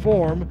conceivable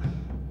form,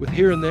 with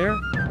here and there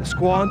a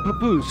squaw and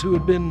papoose who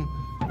had been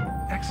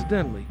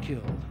accidentally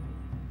killed.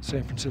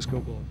 San Francisco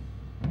Bull.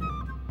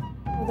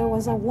 There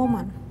was a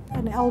woman,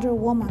 an elder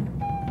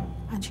woman,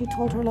 and she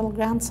told her little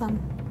grandson,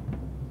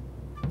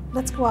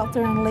 "Let's go out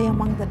there and lay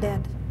among the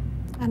dead,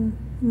 and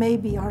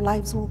maybe our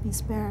lives will be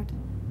spared."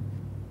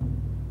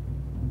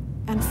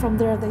 And from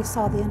there they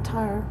saw the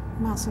entire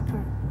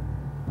massacre.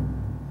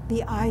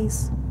 The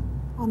ice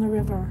on the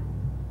river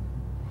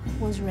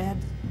was red.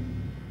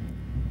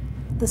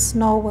 The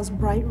snow was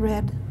bright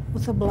red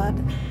with the blood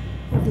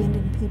of the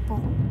Indian people.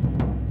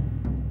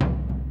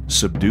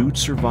 Subdued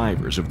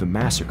survivors of the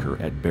massacre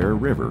at Bear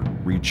River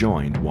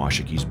rejoined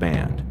Washakie's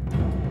band.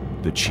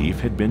 The chief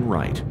had been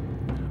right.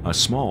 A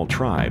small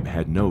tribe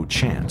had no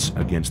chance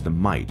against the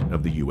might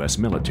of the U.S.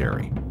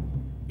 military.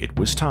 It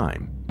was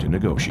time to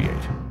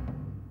negotiate.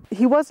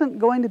 He wasn't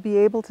going to be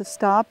able to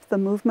stop the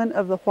movement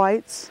of the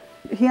whites.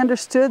 He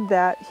understood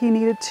that he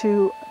needed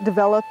to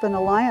develop an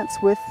alliance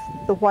with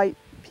the white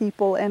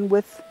people and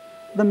with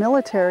the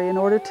military in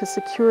order to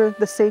secure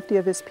the safety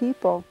of his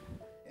people.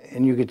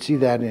 And you could see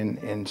that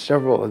in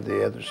several of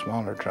the other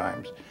smaller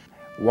tribes.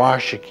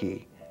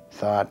 Washakie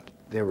thought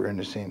they were in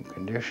the same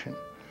condition.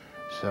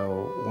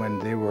 So when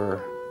they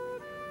were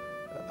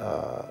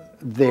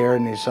there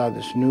and they saw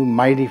this new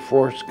mighty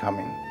force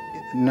coming,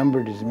 it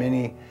numbered as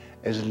many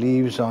as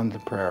leaves on the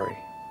prairie,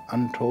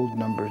 untold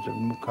numbers of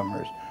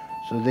newcomers.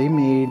 So they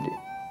made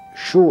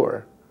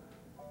sure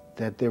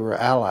that they were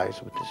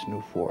allies with this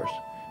new force,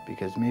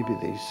 because maybe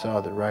they saw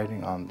the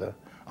writing on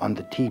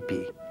the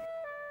teepee.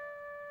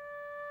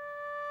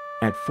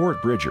 At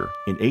Fort Bridger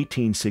in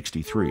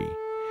 1863,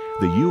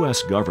 the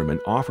U.S.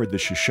 government offered the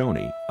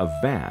Shoshone a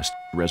vast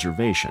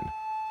reservation,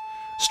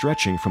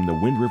 stretching from the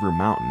Wind River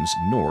Mountains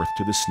north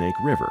to the Snake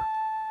River,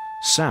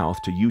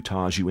 south to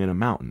Utah's Uinta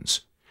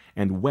Mountains,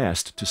 and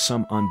west to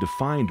some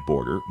undefined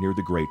border near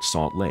the Great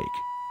Salt Lake.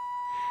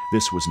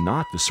 This was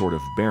not the sort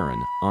of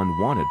barren,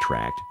 unwanted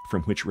tract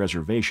from which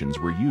reservations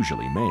were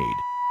usually made.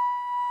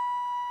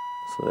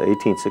 So the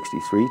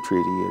 1863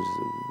 treaty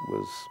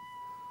was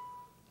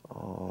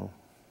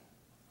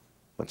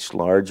much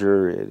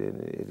larger.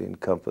 It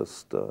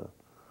encompassed a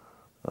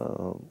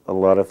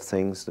lot of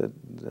things that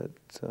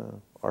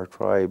our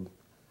tribe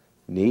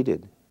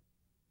needed.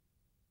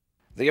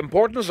 The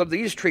importance of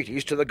these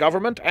treaties to the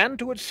government and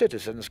to its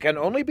citizens can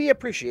only be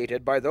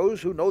appreciated by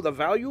those who know the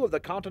value of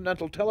the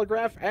continental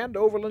telegraph and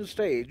overland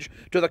stage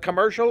to the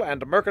commercial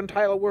and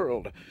mercantile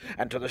world,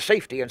 and to the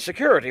safety and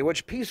security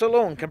which peace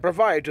alone can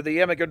provide to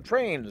the emigrant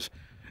trains,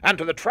 and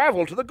to the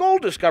travel to the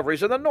gold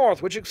discoveries in the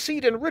north which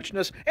exceed in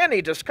richness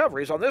any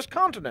discoveries on this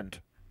continent.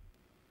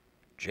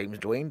 James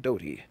Duane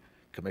Doty,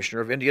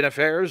 Commissioner of Indian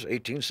Affairs,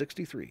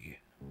 1863.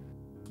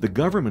 The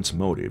government's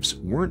motives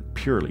weren't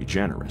purely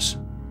generous.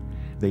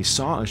 They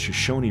saw a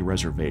Shoshone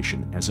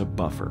reservation as a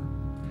buffer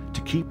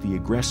to keep the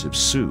aggressive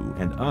Sioux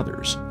and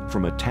others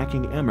from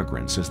attacking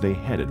emigrants as they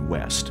headed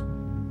west,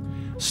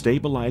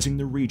 stabilizing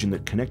the region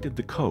that connected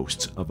the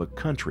coasts of a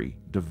country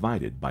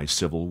divided by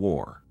civil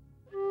war.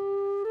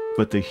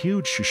 But the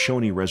huge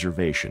Shoshone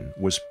reservation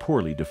was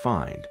poorly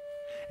defined,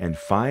 and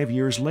 5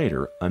 years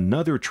later,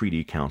 another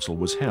treaty council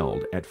was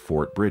held at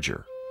Fort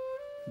Bridger.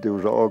 They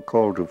was all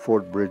called to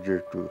Fort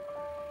Bridger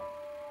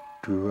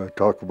to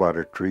talk about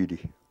a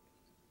treaty.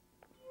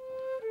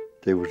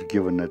 They was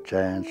given a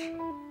chance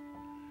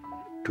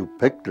to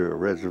pick their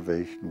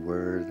reservation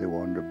where they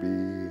wanted to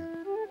be,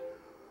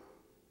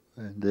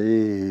 And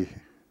they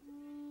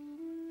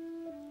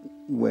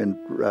went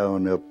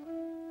round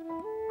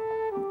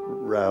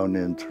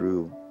in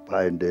through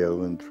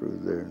Pinedale and through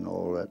there and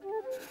all that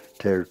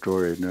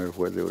territory in there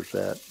where there was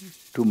that.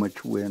 Too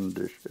much wind,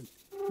 they said.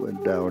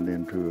 Went down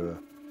into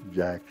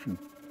Jackson.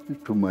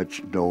 Too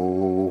much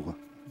snow.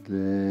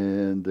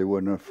 Then they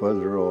went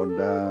further on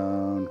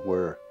down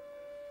where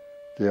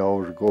they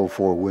always go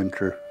for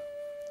winter.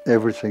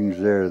 Everything's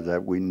there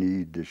that we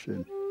need, they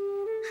said.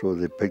 So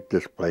they picked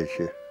this place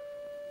here.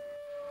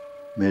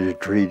 Made a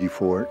treaty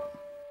for it.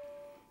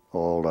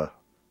 All the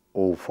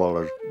old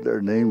fellas,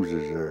 their names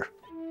is there.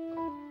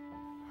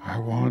 I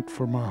want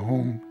for my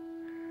home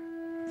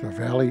the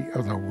valley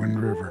of the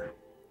Wind River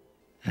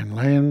and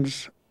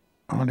lands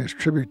on its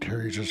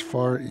tributaries as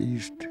far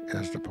east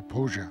as the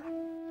Paposia,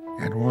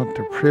 and want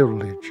the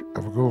privilege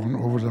of going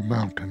over the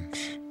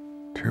mountains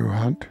to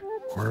hunt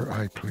where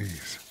I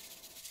please.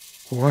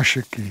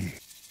 Washakie.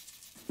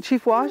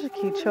 Chief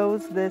Washakie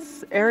chose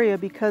this area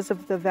because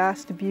of the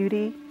vast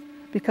beauty,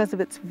 because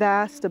of its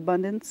vast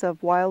abundance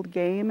of wild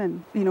game,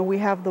 and we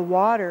have the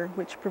water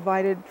which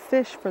provided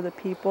fish for the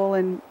people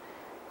and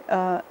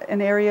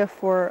an area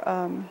for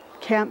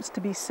camps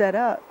to be set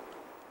up.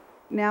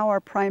 Now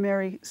our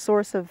primary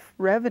source of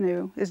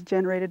revenue is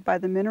generated by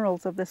the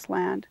minerals of this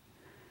land.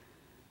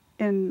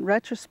 In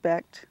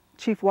retrospect,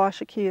 Chief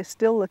Washakie is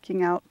still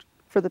looking out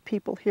for the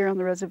people here on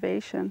the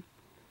reservation.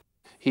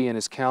 He and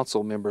his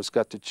council members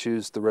got to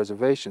choose the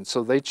reservation,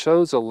 so they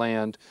chose a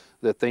land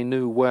that they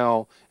knew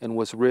well and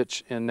was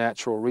rich in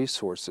natural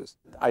resources.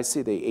 I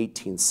see the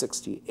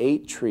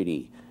 1868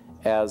 treaty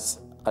as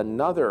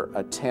another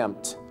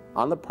attempt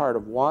on the part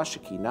of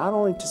Washakie not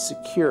only to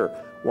secure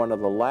one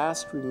of the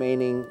last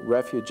remaining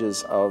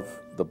refuges of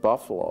the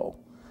buffalo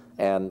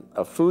and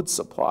a food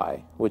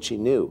supply, which he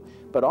knew,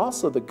 but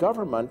also the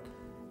government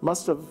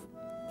must have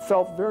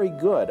felt very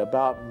good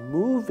about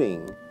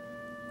moving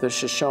the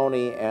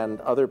Shoshone and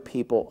other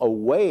people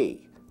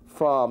away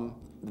from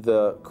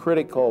the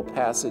critical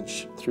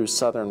passage through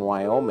southern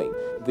Wyoming.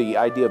 The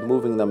idea of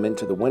moving them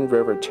into the Wind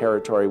River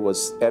territory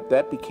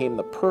that became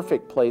the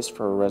perfect place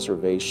for a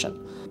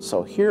reservation.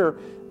 So here,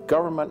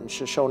 government and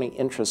Shoshone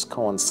interests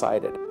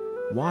coincided.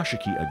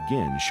 Washakie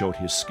again showed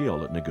his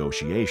skill at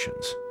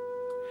negotiations.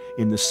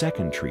 In the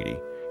second treaty,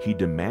 he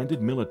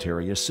demanded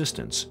military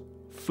assistance,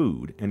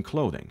 food and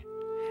clothing,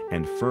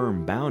 and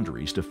firm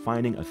boundaries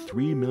defining a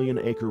 3 million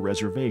acre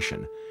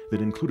reservation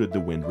that included the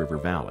Wind River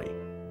Valley.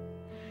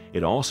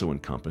 It also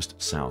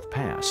encompassed South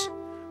Pass,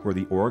 where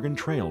the Oregon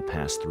Trail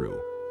passed through,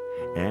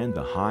 and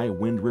the high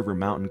Wind River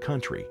mountain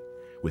country,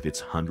 with its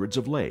hundreds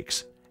of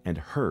lakes and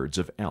herds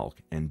of elk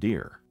and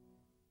deer.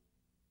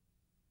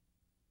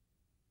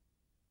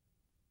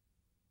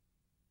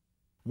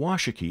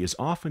 Washakie is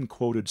often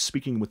quoted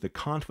speaking with the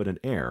confident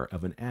air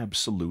of an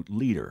absolute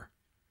leader.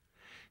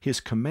 His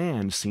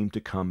command seemed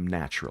to come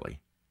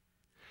naturally.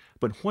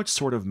 But what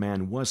sort of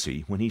man was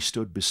he when he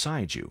stood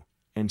beside you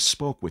and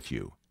spoke with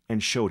you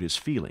and showed his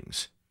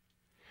feelings?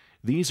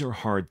 These are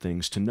hard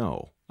things to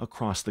know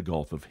across the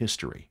gulf of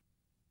history.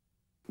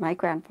 My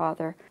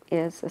grandfather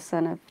is the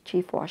son of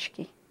Chief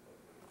Washakie.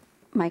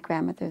 My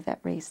grandmother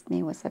that raised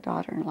me was a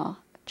daughter-in-law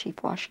of Chief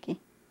Washakie,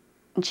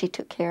 and she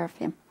took care of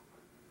him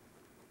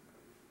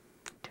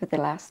to the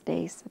last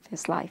days of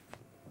his life.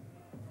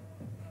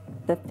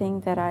 The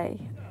thing that I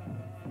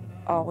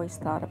always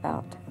thought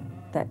about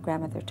that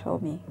grandmother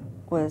told me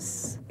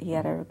was he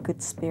had a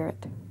good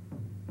spirit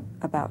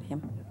about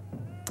him,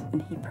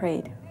 and he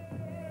prayed.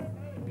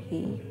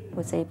 He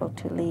was able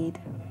to lead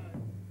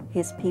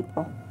his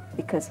people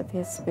because of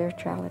his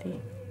spirituality,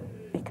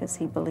 because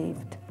he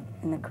believed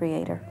in the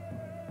Creator.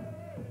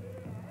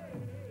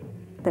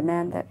 The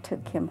man that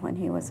took him when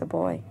he was a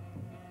boy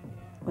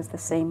was the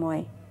same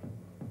way.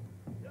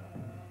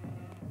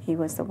 He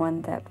was the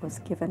one that was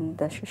given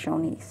the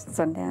Shoshone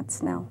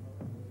Sundance now,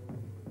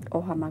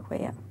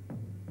 Ohamagwea.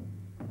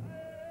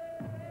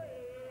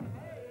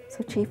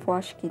 So Chief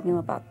Washakie knew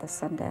about the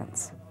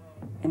Sundance,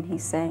 and he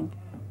sang.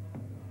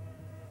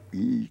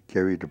 He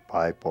carried a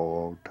pipe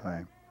all the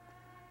time.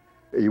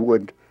 He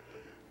went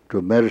to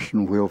a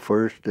medicine wheel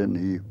first, and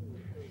he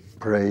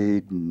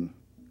prayed and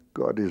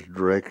got his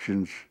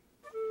directions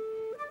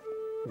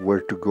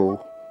where to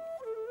go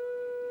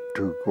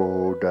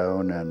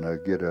down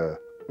and get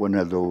one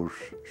of those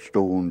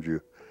stones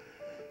you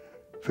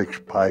fix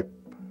pipe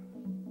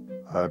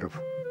out of.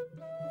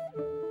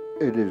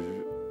 It is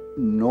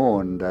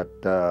known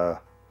that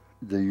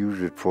they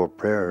use it for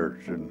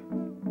prayers, and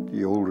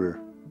the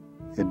older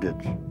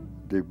Indians,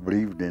 they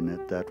believed in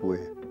it that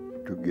way,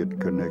 to get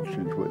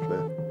connections with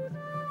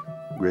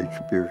that Great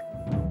Spirit.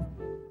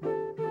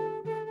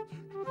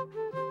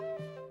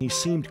 He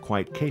seemed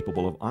quite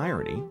capable of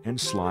irony and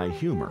sly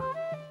humor.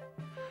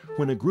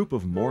 When a group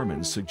of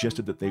Mormons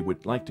suggested that they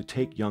would like to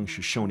take young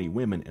Shoshone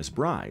women as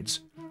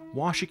brides,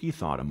 Washakie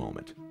thought a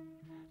moment.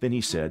 Then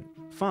he said,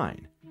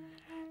 "Fine,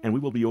 and we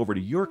will be over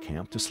to your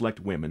camp to select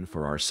women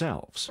for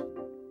ourselves."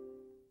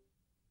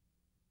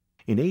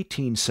 In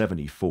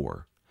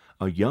 1874,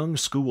 a young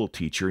school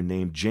teacher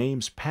named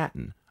James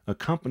Patton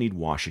accompanied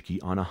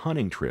Washakie on a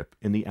hunting trip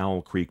in the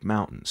Owl Creek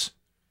Mountains.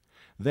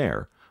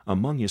 There,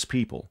 among his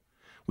people,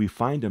 we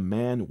find a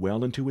man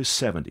well into his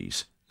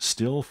 70s,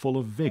 still full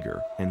of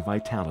vigor and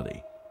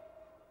vitality.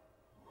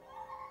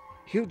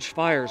 Huge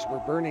fires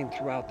were burning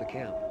throughout the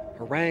camp.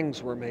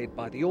 Harangues were made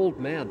by the old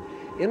men,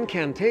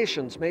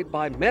 incantations made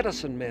by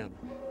medicine men.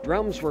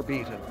 Drums were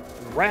beaten,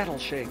 rattle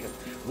shaken.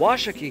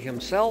 Washakie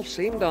himself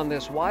seemed on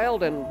this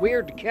wild and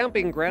weird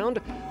camping ground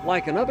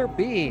like another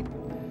being.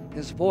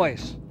 His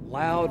voice,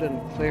 loud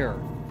and clear,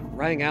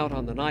 rang out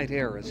on the night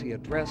air as he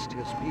addressed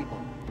his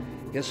people.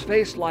 His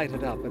face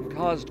lighted up and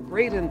caused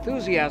great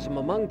enthusiasm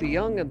among the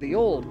young and the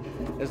old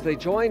as they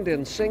joined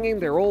in singing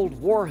their old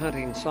war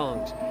hunting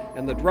songs,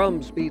 and the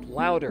drums beat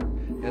louder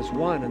as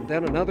one and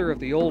then another of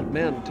the old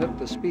men took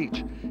the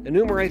speech,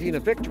 enumerating a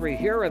victory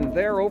here and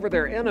there over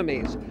their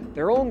enemies,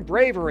 their own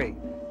bravery,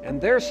 and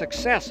their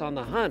success on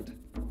the hunt.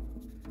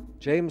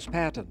 James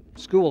Patton,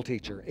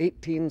 schoolteacher,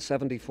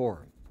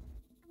 1874.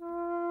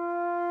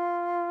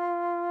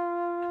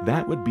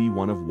 That would be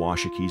one of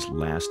Washakie's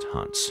last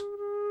hunts.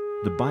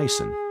 The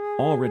bison,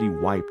 already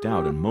wiped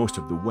out in most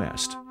of the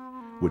West,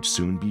 would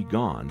soon be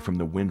gone from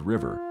the Wind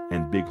River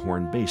and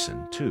Bighorn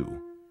Basin,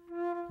 too.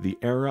 The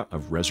era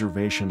of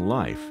reservation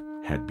life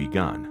had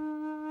begun,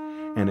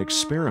 an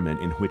experiment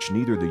in which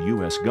neither the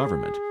U.S.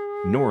 government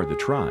nor the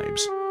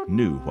tribes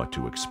knew what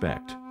to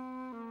expect.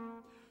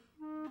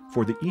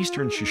 For the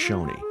Eastern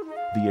Shoshone,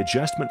 the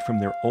adjustment from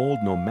their old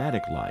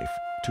nomadic life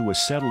to a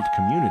settled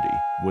community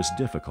was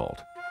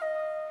difficult.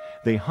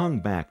 They hung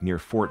back near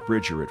Fort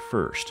Bridger at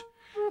first,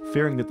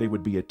 fearing that they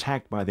would be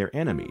attacked by their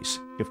enemies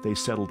if they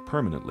settled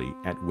permanently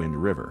at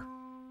Wind River.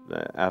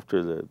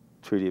 After the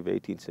Treaty of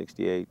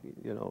 1868,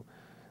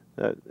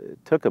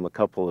 it took them a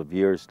couple of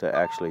years to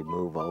actually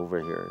move over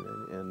here,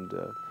 and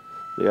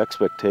the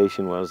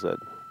expectation was that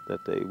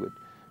they would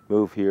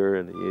move here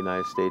and the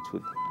United States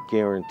would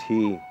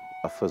guarantee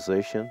a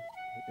physician,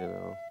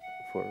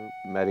 for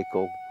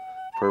medical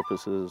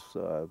purposes,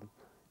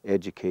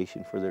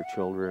 education for their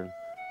children,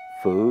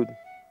 food,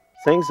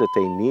 things that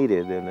they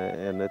needed,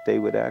 and that they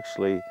would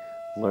actually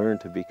learn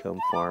to become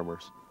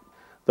farmers.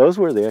 Those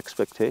were the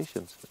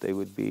expectations, that they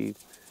would be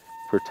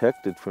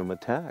protected from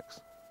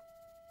attacks.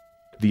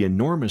 The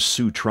enormous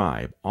Sioux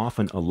tribe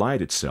often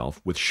allied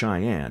itself with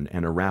Cheyenne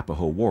and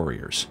Arapaho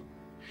warriors.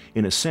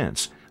 In a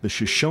sense, the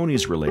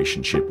Shoshone's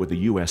relationship with the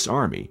U.S.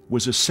 Army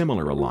was a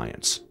similar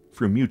alliance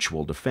for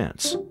mutual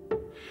defense.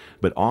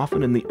 But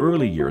often in the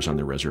early years on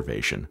the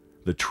reservation,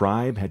 the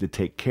tribe had to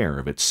take care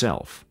of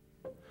itself.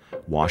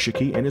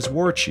 Washakie and his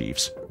war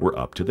chiefs were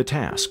up to the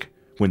task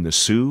when the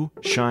Sioux,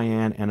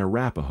 Cheyenne, and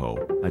Arapaho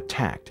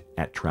attacked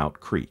at Trout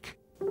Creek.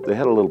 They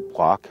had a little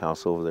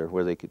blockhouse over there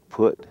where they could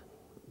put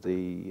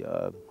the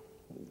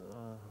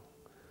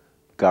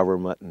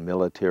government and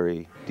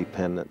military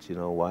dependents,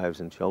 wives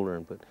and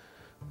children,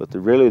 but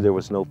really there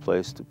was no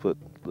place to put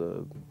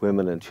the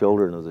women and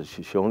children of the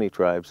Shoshone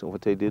tribes, and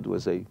what they did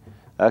was they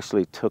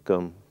actually took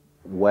them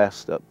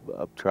west up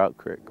Trout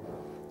Creek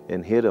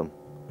and hid them,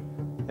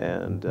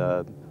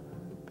 and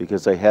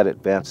because they had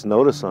advance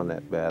notice on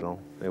that battle,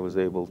 they was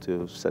able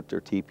to set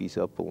their teepees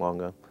up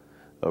along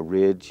a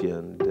ridge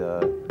and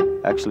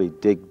actually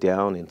dig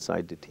down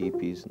inside the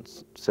teepees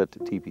and set the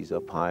teepees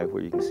up high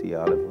where you can see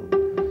out of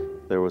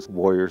them. There was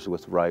warriors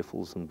with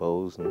rifles and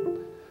bows, and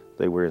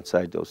they were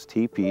inside those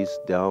teepees,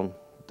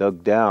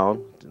 dug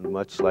down,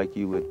 much like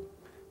you would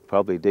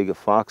probably dig a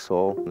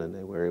foxhole, and then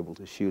they were able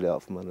to shoot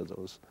out from under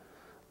those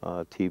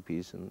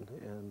teepees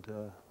and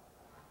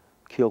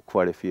kill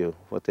quite a few.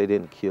 What they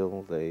didn't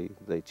kill,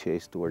 they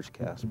chased towards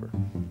Casper.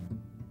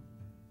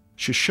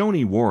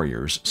 Shoshone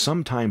warriors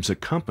sometimes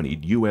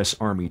accompanied U.S.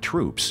 Army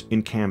troops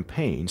in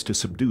campaigns to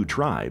subdue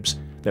tribes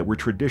that were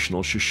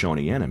traditional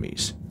Shoshone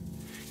enemies.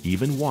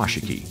 Even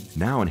Washakie,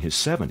 now in his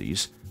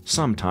 70s,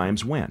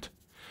 sometimes went,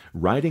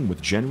 riding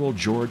with General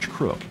George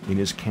Crook in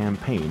his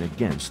campaign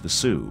against the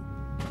Sioux.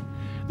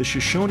 The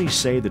Shoshone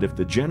say that if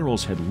the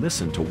generals had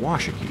listened to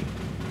Washakie,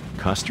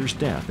 Custer's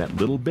death at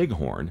Little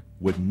Bighorn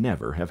would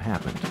never have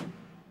happened.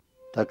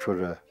 That's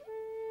what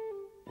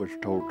was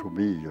told to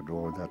me,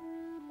 that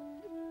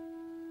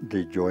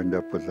they joined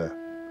up with the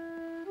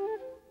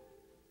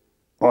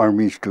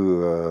armies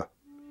to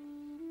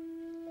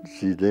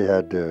see they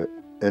had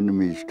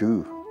enemies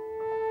too.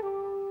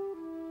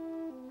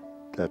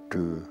 That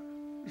to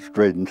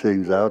straighten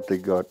things out, they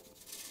got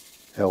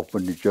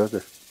helping each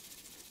other.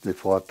 They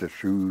fought the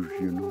Sioux,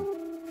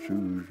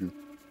 Sioux and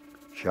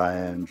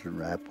Cheyennes and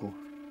Arapaho.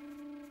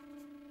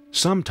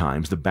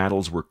 Sometimes the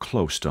battles were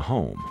close to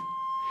home.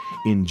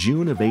 In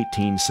June of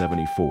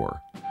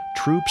 1874,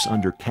 troops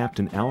under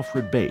Captain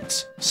Alfred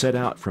Bates set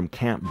out from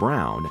Camp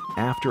Brown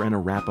after an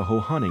Arapaho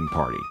hunting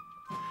party,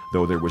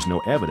 though there was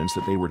no evidence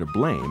that they were to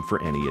blame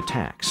for any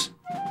attacks.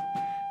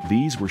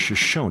 These were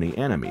Shoshone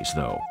enemies,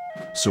 though,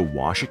 so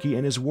Washakie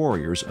and his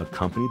warriors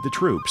accompanied the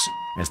troops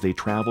as they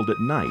traveled at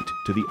night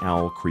to the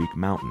Owl Creek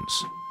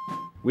Mountains.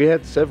 We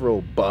had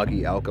several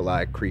boggy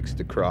alkali creeks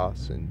to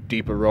cross, and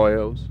deep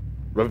arroyos,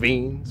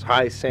 ravines,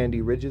 high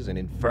sandy ridges, and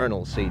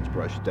infernal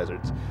sagebrush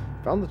deserts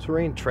found the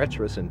terrain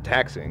treacherous and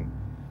taxing.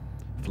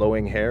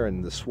 Flowing hair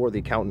and the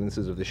swarthy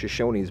countenances of the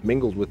Shoshones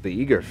mingled with the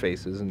eager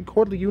faces and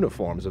courtly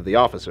uniforms of the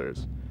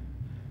officers.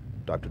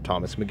 Dr.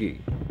 Thomas McGee.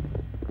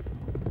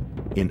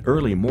 In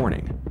early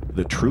morning,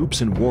 the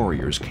troops and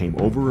warriors came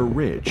over a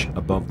ridge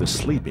above the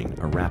sleeping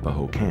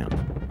Arapaho camp.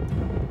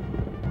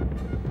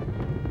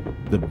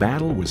 The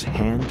battle was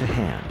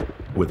hand-to-hand,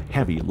 with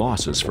heavy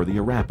losses for the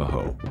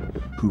Arapaho,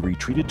 who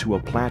retreated to a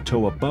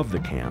plateau above the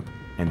camp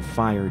and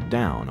fired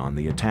down on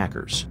the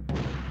attackers.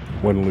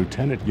 When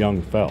Lieutenant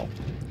Young fell,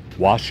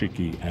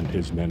 Washakie and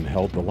his men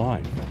held the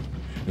line,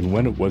 and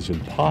when it was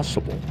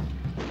impossible,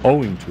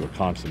 owing to a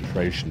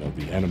concentration of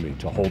the enemy,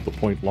 to hold the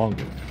point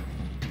longer,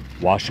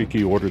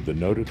 Washakie ordered the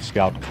noted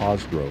scout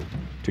Cosgrove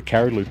to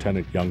carry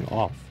Lieutenant Young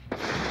off,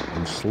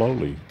 and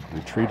slowly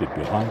retreated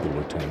behind the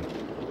lieutenant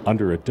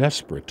under a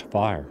desperate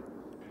fire.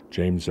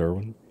 James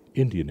Irwin,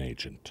 Indian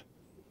agent.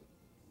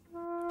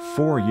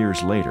 4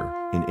 years later,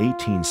 in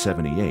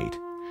 1878,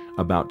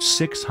 about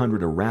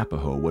 600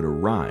 Arapaho would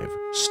arrive,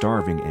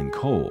 starving and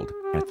cold,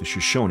 at the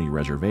Shoshone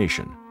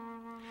Reservation.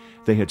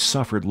 They had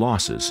suffered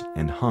losses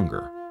and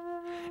hunger,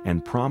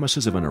 and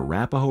promises of an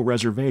Arapaho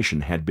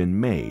reservation had been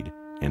made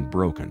and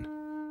broken.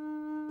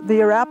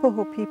 The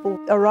Arapaho people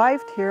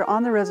arrived here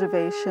on the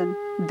reservation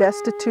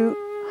destitute,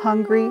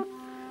 hungry,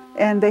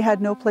 and they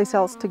had no place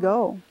else to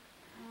go.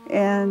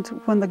 And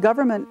when the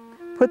government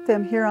put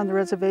them here on the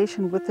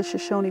reservation with the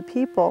Shoshone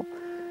people,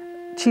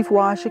 Chief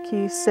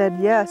Washakie said,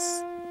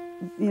 yes,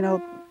 you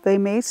know, they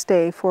may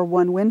stay for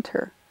one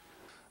winter.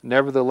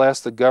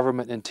 Nevertheless, the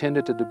government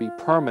intended it to be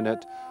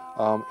permanent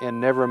and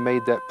never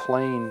made that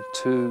plain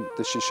to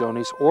the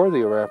Shoshones or the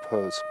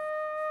Arapahos.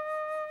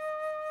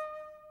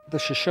 The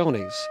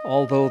Shoshones,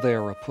 although they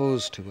are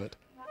opposed to it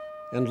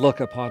and look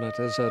upon it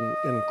as an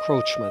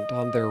encroachment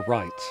on their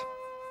rights,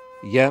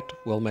 yet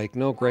will make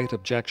no great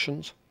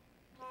objections.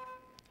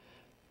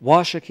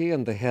 Washakie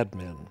and the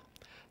headmen,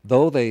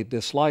 though they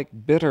dislike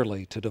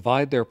bitterly to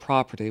divide their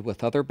property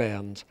with other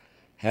bands,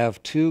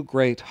 have two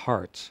great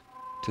hearts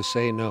to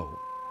say no.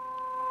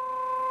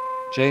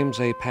 James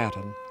A.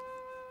 Patton,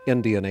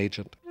 Indian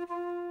agent.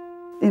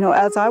 You know,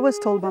 as I was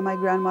told by my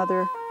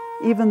grandmother,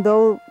 even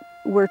though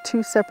we're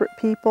two separate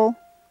people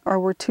or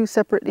we're two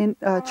separate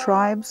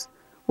tribes,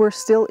 we're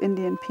still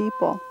Indian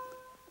people.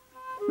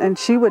 And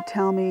she would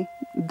tell me,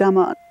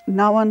 Dama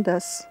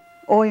nawandas,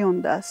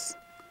 oyondas.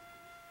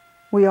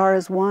 We are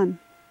as one.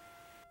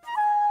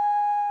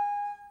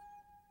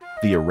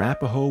 The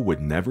Arapaho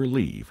would never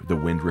leave the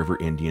Wind River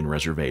Indian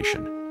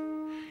Reservation.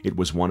 It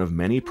was one of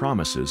many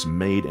promises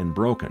made and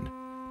broken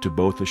to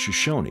both the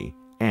Shoshone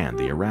and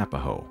the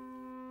Arapaho.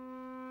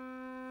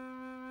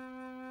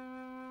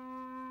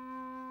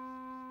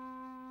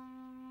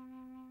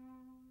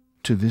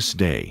 To this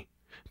day,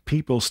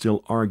 people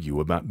still argue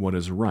about what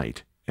is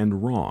right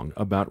and wrong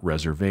about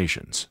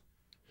reservations.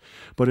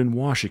 But in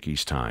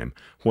Washakie's time,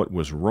 what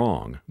was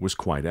wrong was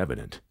quite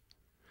evident.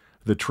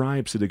 The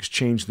tribes had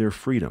exchanged their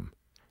freedom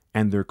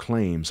and their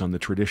claims on the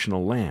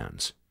traditional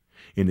lands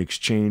in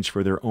exchange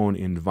for their own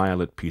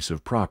inviolate piece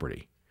of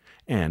property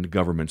and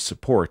government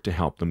support to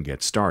help them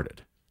get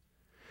started.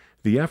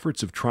 The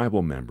efforts of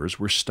tribal members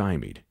were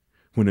stymied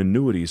when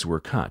annuities were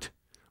cut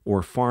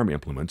or farm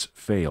implements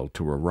failed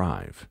to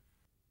arrive.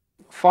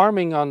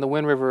 Farming on the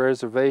Wind River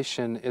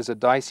Reservation is a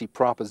dicey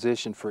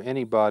proposition for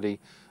anybody,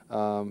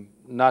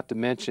 not to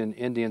mention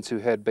Indians who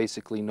had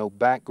basically no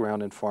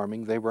background in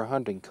farming. They were a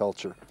hunting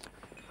culture.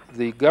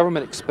 The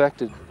government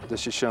expected the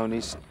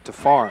Shoshones to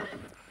farm,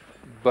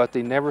 but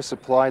they never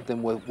supplied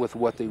them with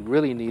what they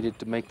really needed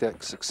to make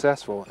that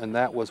successful, and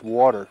that was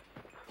water.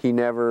 He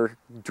never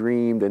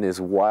dreamed in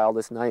his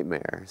wildest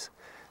nightmares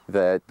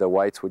that the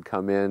whites would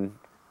come in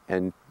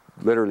and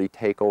literally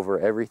take over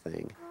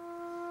everything.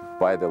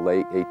 By the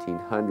late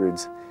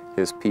 1800s,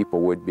 his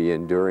people would be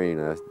enduring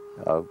a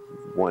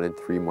 1 in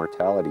 3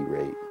 mortality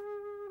rate.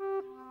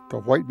 The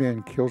white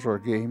man kills our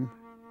game,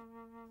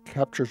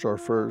 captures our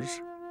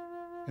furs,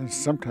 and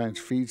sometimes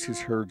feeds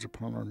his herds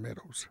upon our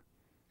meadows.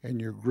 And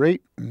your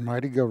great and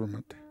mighty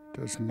government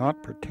does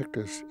not protect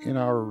us in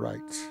our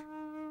rights.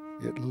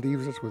 It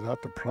leaves us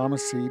without the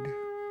promised seed,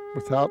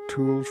 without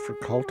tools for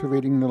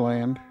cultivating the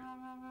land,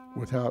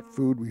 without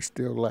food we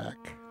still lack,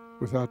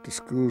 without the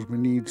schools we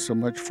need so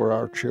much for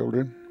our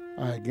children.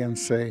 I again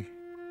say,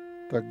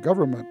 the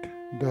government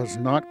does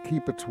not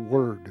keep its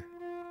word.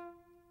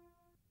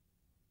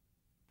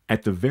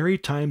 At the very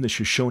time the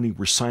Shoshone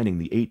were signing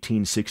the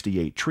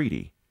 1868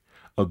 treaty,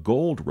 a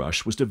gold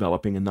rush was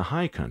developing in the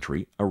high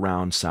country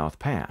around South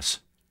Pass.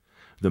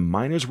 The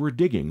miners were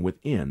digging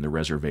within the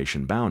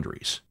reservation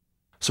boundaries.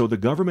 So the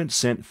government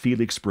sent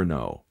Felix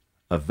Bruneau,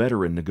 a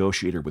veteran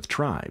negotiator with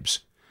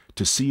tribes,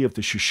 to see if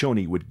the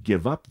Shoshone would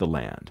give up the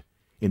land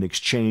in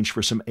exchange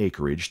for some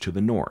acreage to the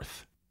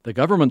north. The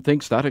government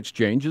thinks that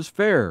exchange is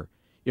fair.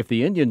 If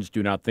the Indians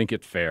do not think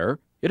it fair,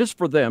 it is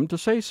for them to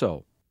say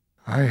so.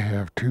 I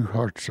have two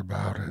hearts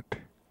about it.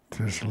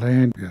 This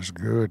land is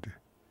good.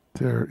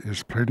 There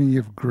is plenty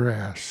of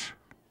grass,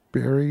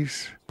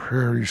 berries,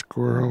 prairie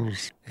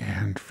squirrels,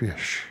 and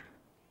fish.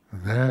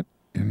 That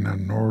in the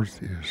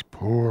north is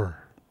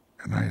poor,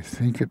 and I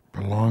think it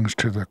belongs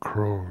to the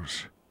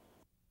Crows.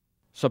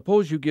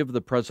 Suppose you give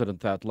the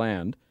president that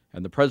land,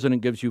 and the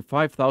president gives you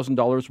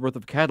 $5,000 worth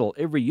of cattle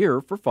every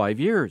year for 5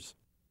 years.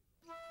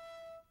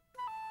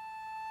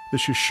 The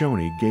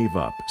Shoshone gave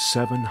up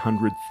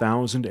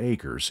 700,000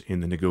 acres in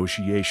the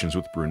negotiations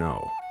with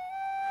Bruneau.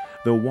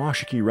 Though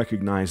Washakie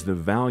recognized the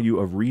value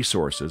of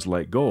resources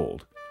like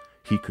gold,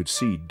 he could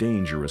see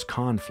dangerous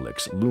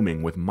conflicts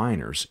looming with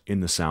miners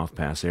in the South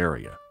Pass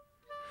area.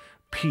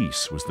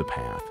 Peace was the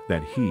path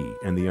that he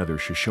and the other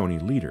Shoshone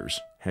leaders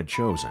had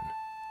chosen.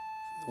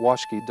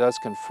 Washakie does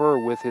confer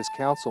with his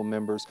council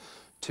members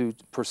to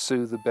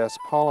pursue the best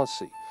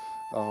policy.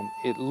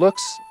 It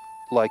looks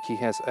like he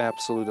has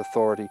absolute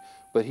authority,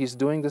 but he's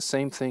doing the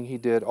same thing he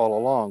did all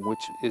along,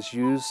 which is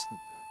use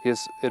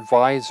his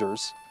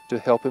advisors to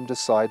help him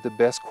decide the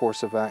best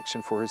course of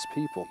action for his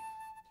people.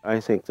 I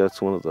think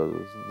that's one of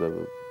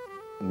the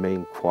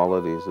main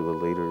qualities of a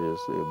leader, is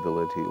the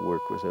ability to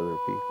work with other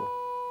people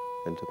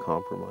and to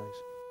compromise.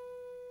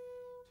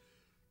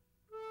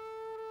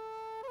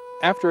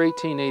 After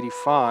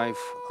 1885,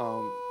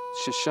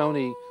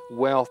 Shoshone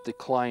wealth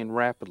declined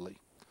rapidly.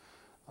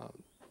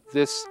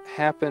 This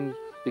happened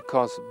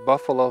because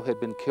buffalo had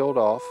been killed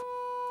off.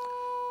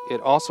 It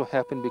also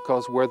happened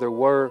because where there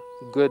were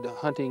good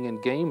hunting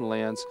and game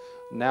lands,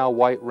 now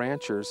white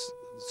ranchers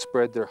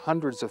spread their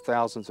hundreds of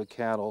thousands of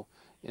cattle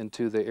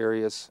into the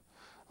areas,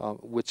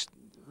 which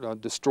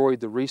destroyed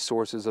the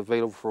resources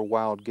available for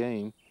wild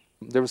game.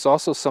 There was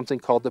also something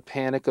called the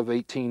Panic of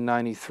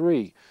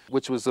 1893,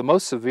 which was the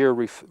most severe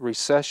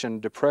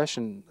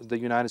depression the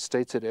United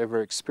States had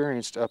ever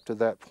experienced up to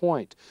that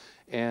point.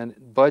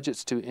 And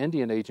budgets to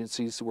Indian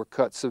agencies were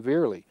cut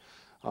severely.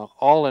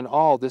 All in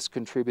all, this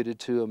contributed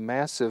to a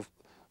massive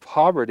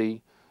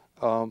poverty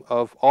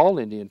of all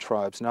Indian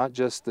tribes, not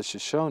just the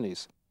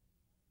Shoshones.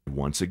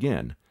 Once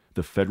again,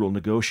 the federal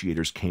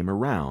negotiators came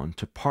around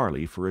to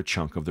parley for a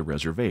chunk of the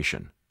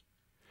reservation.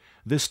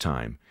 This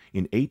time,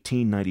 in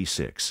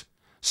 1896,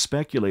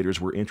 speculators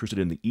were interested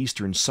in the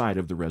eastern side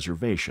of the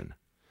reservation,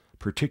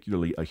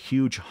 particularly a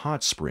huge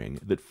hot spring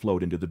that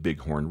flowed into the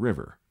Bighorn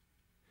River.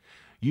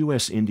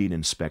 U.S. Indian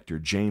Inspector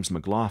James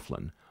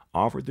McLaughlin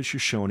offered the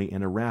Shoshone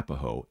and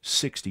Arapaho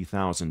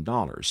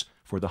 $60,000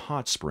 for the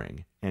hot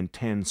spring and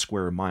 10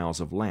 square miles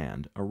of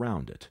land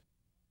around it.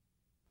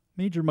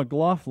 Major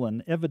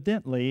McLaughlin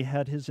evidently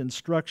had his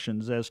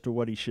instructions as to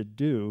what he should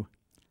do.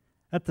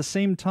 At the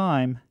same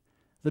time,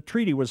 the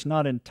treaty was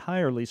not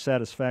entirely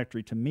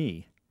satisfactory to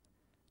me.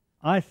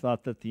 I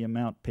thought that the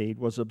amount paid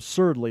was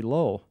absurdly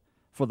low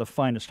for the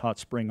finest hot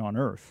spring on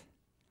earth.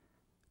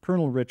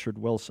 Colonel Richard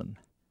Wilson,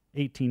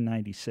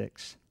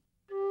 1896.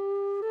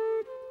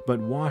 But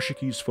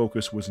Washakie's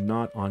focus was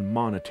not on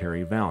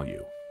monetary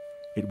value.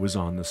 It was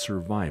on the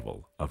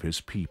survival of his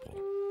people.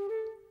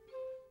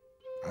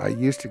 I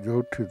used to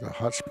go to the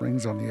hot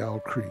springs on the Owl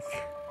Creek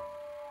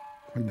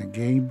when the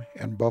game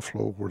and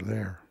buffalo were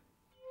there.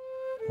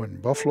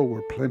 When buffalo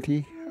were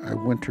plenty, I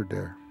wintered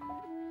there.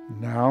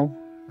 Now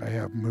I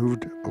have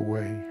moved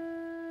away.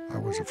 I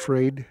was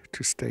afraid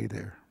to stay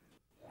there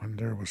when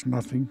there was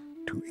nothing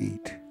to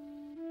eat.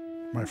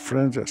 My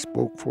friends that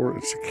spoke for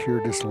and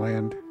secured this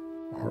land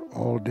are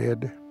all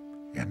dead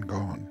and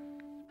gone.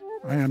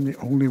 I am the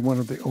only one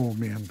of the old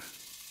men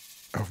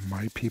of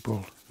my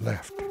people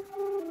left.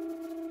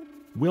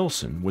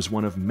 Wilson was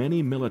one of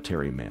many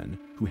military men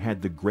who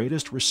had the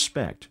greatest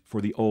respect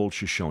for the old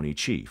Shoshone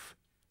chief.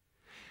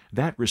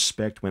 That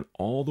respect went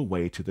all the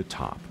way to the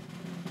top.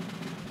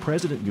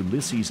 President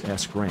Ulysses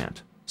S.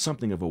 Grant,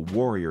 something of a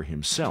warrior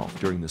himself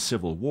during the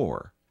Civil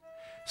War,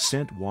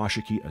 sent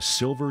Washakie a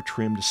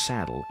silver-trimmed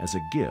saddle as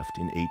a gift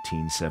in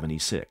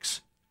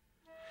 1876.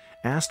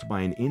 Asked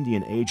by an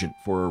Indian agent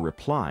for a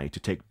reply to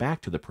take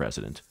back to the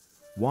president,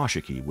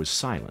 Washakie was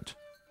silent.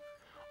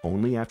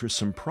 Only after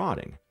some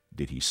prodding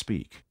did he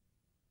speak.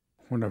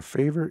 When a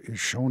favor is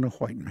shown a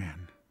white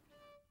man,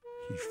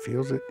 he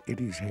feels it in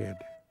his head,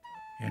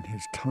 and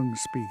his tongue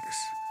speaks.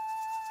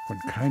 When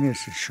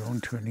kindness is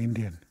shown to an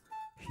Indian,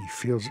 he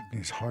feels it in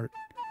his heart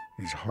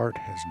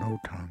has no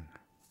tongue.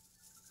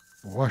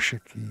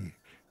 Washakie,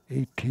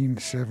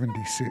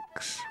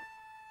 1876.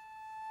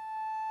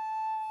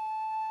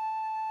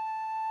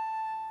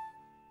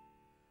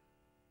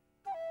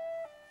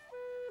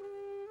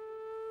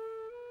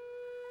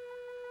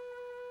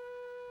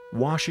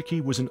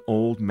 Washakie was an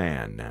old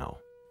man now.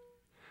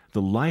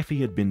 The life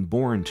he had been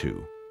born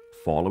to,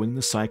 following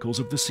the cycles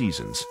of the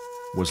seasons,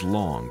 was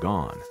long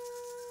gone.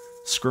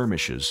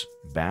 Skirmishes,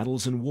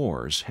 battles, and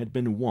wars had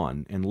been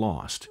won and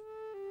lost.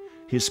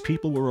 His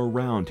people were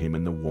around him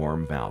in the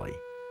warm valley.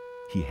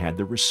 He had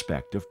the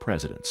respect of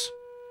presidents.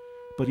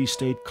 But he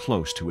stayed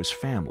close to his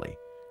family.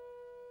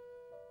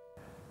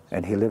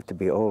 And he lived to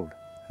be old.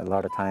 A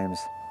lot of times,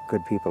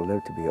 good people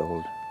live to be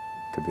old,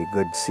 to be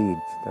good seeds.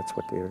 That's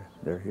what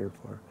they're here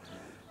for,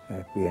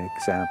 being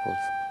examples.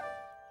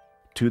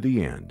 To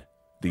the end,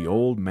 the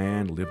old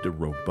man lived a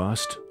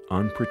robust,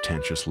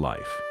 unpretentious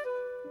life.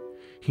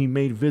 He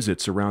made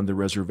visits around the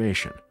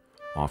reservation,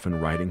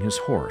 often riding his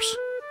horse.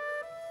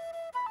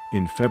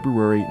 In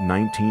February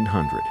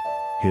 1900,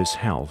 his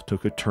health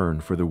took a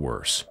turn for the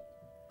worse.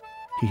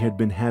 He had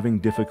been having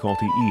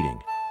difficulty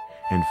eating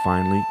and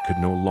finally could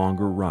no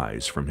longer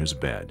rise from his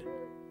bed.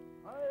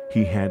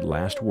 He had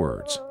last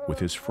words with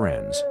his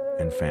friends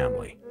and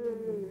family.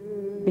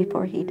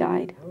 Before he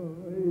died,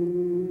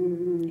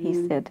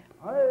 he said,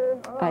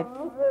 "I've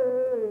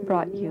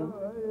brought you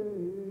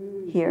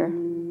here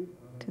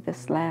to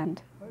this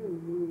land.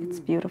 It's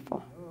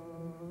beautiful.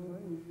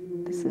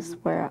 This is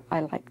where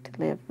I like to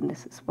live, and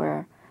this is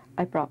where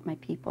I brought my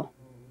people.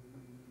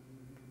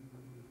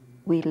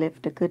 We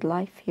lived a good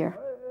life here."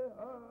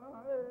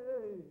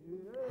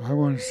 I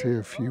want to say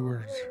a few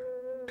words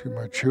to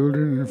my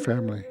children and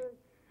family.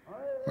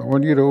 I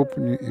want you to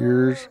open your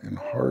ears and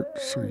heart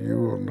so you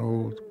will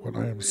know what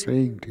I am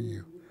saying to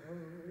you.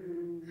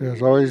 It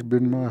has always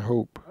been my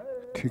hope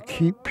to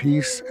keep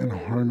peace and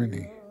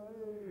harmony.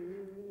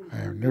 I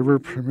have never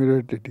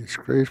permitted the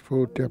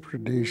disgraceful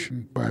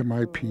depredation by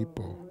my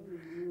people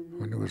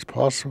when it was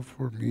possible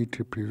for me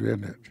to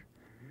prevent it.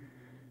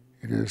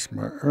 It is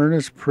my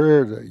earnest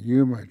prayer that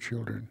you, my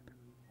children,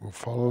 will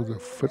follow the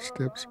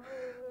footsteps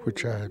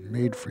which I have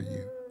made for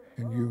you,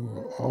 and you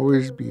will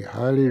always be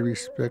highly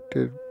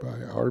respected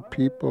by our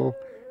people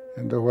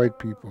and the white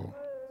people.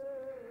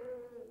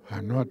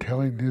 I'm not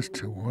telling this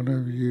to one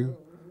of you,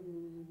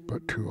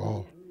 but to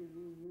all.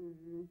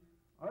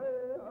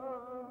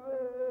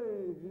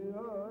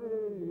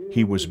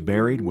 He was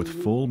buried with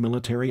full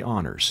military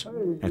honors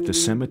at the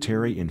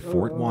cemetery in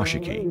Fort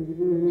Washakie,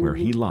 where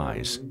he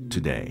lies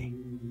today.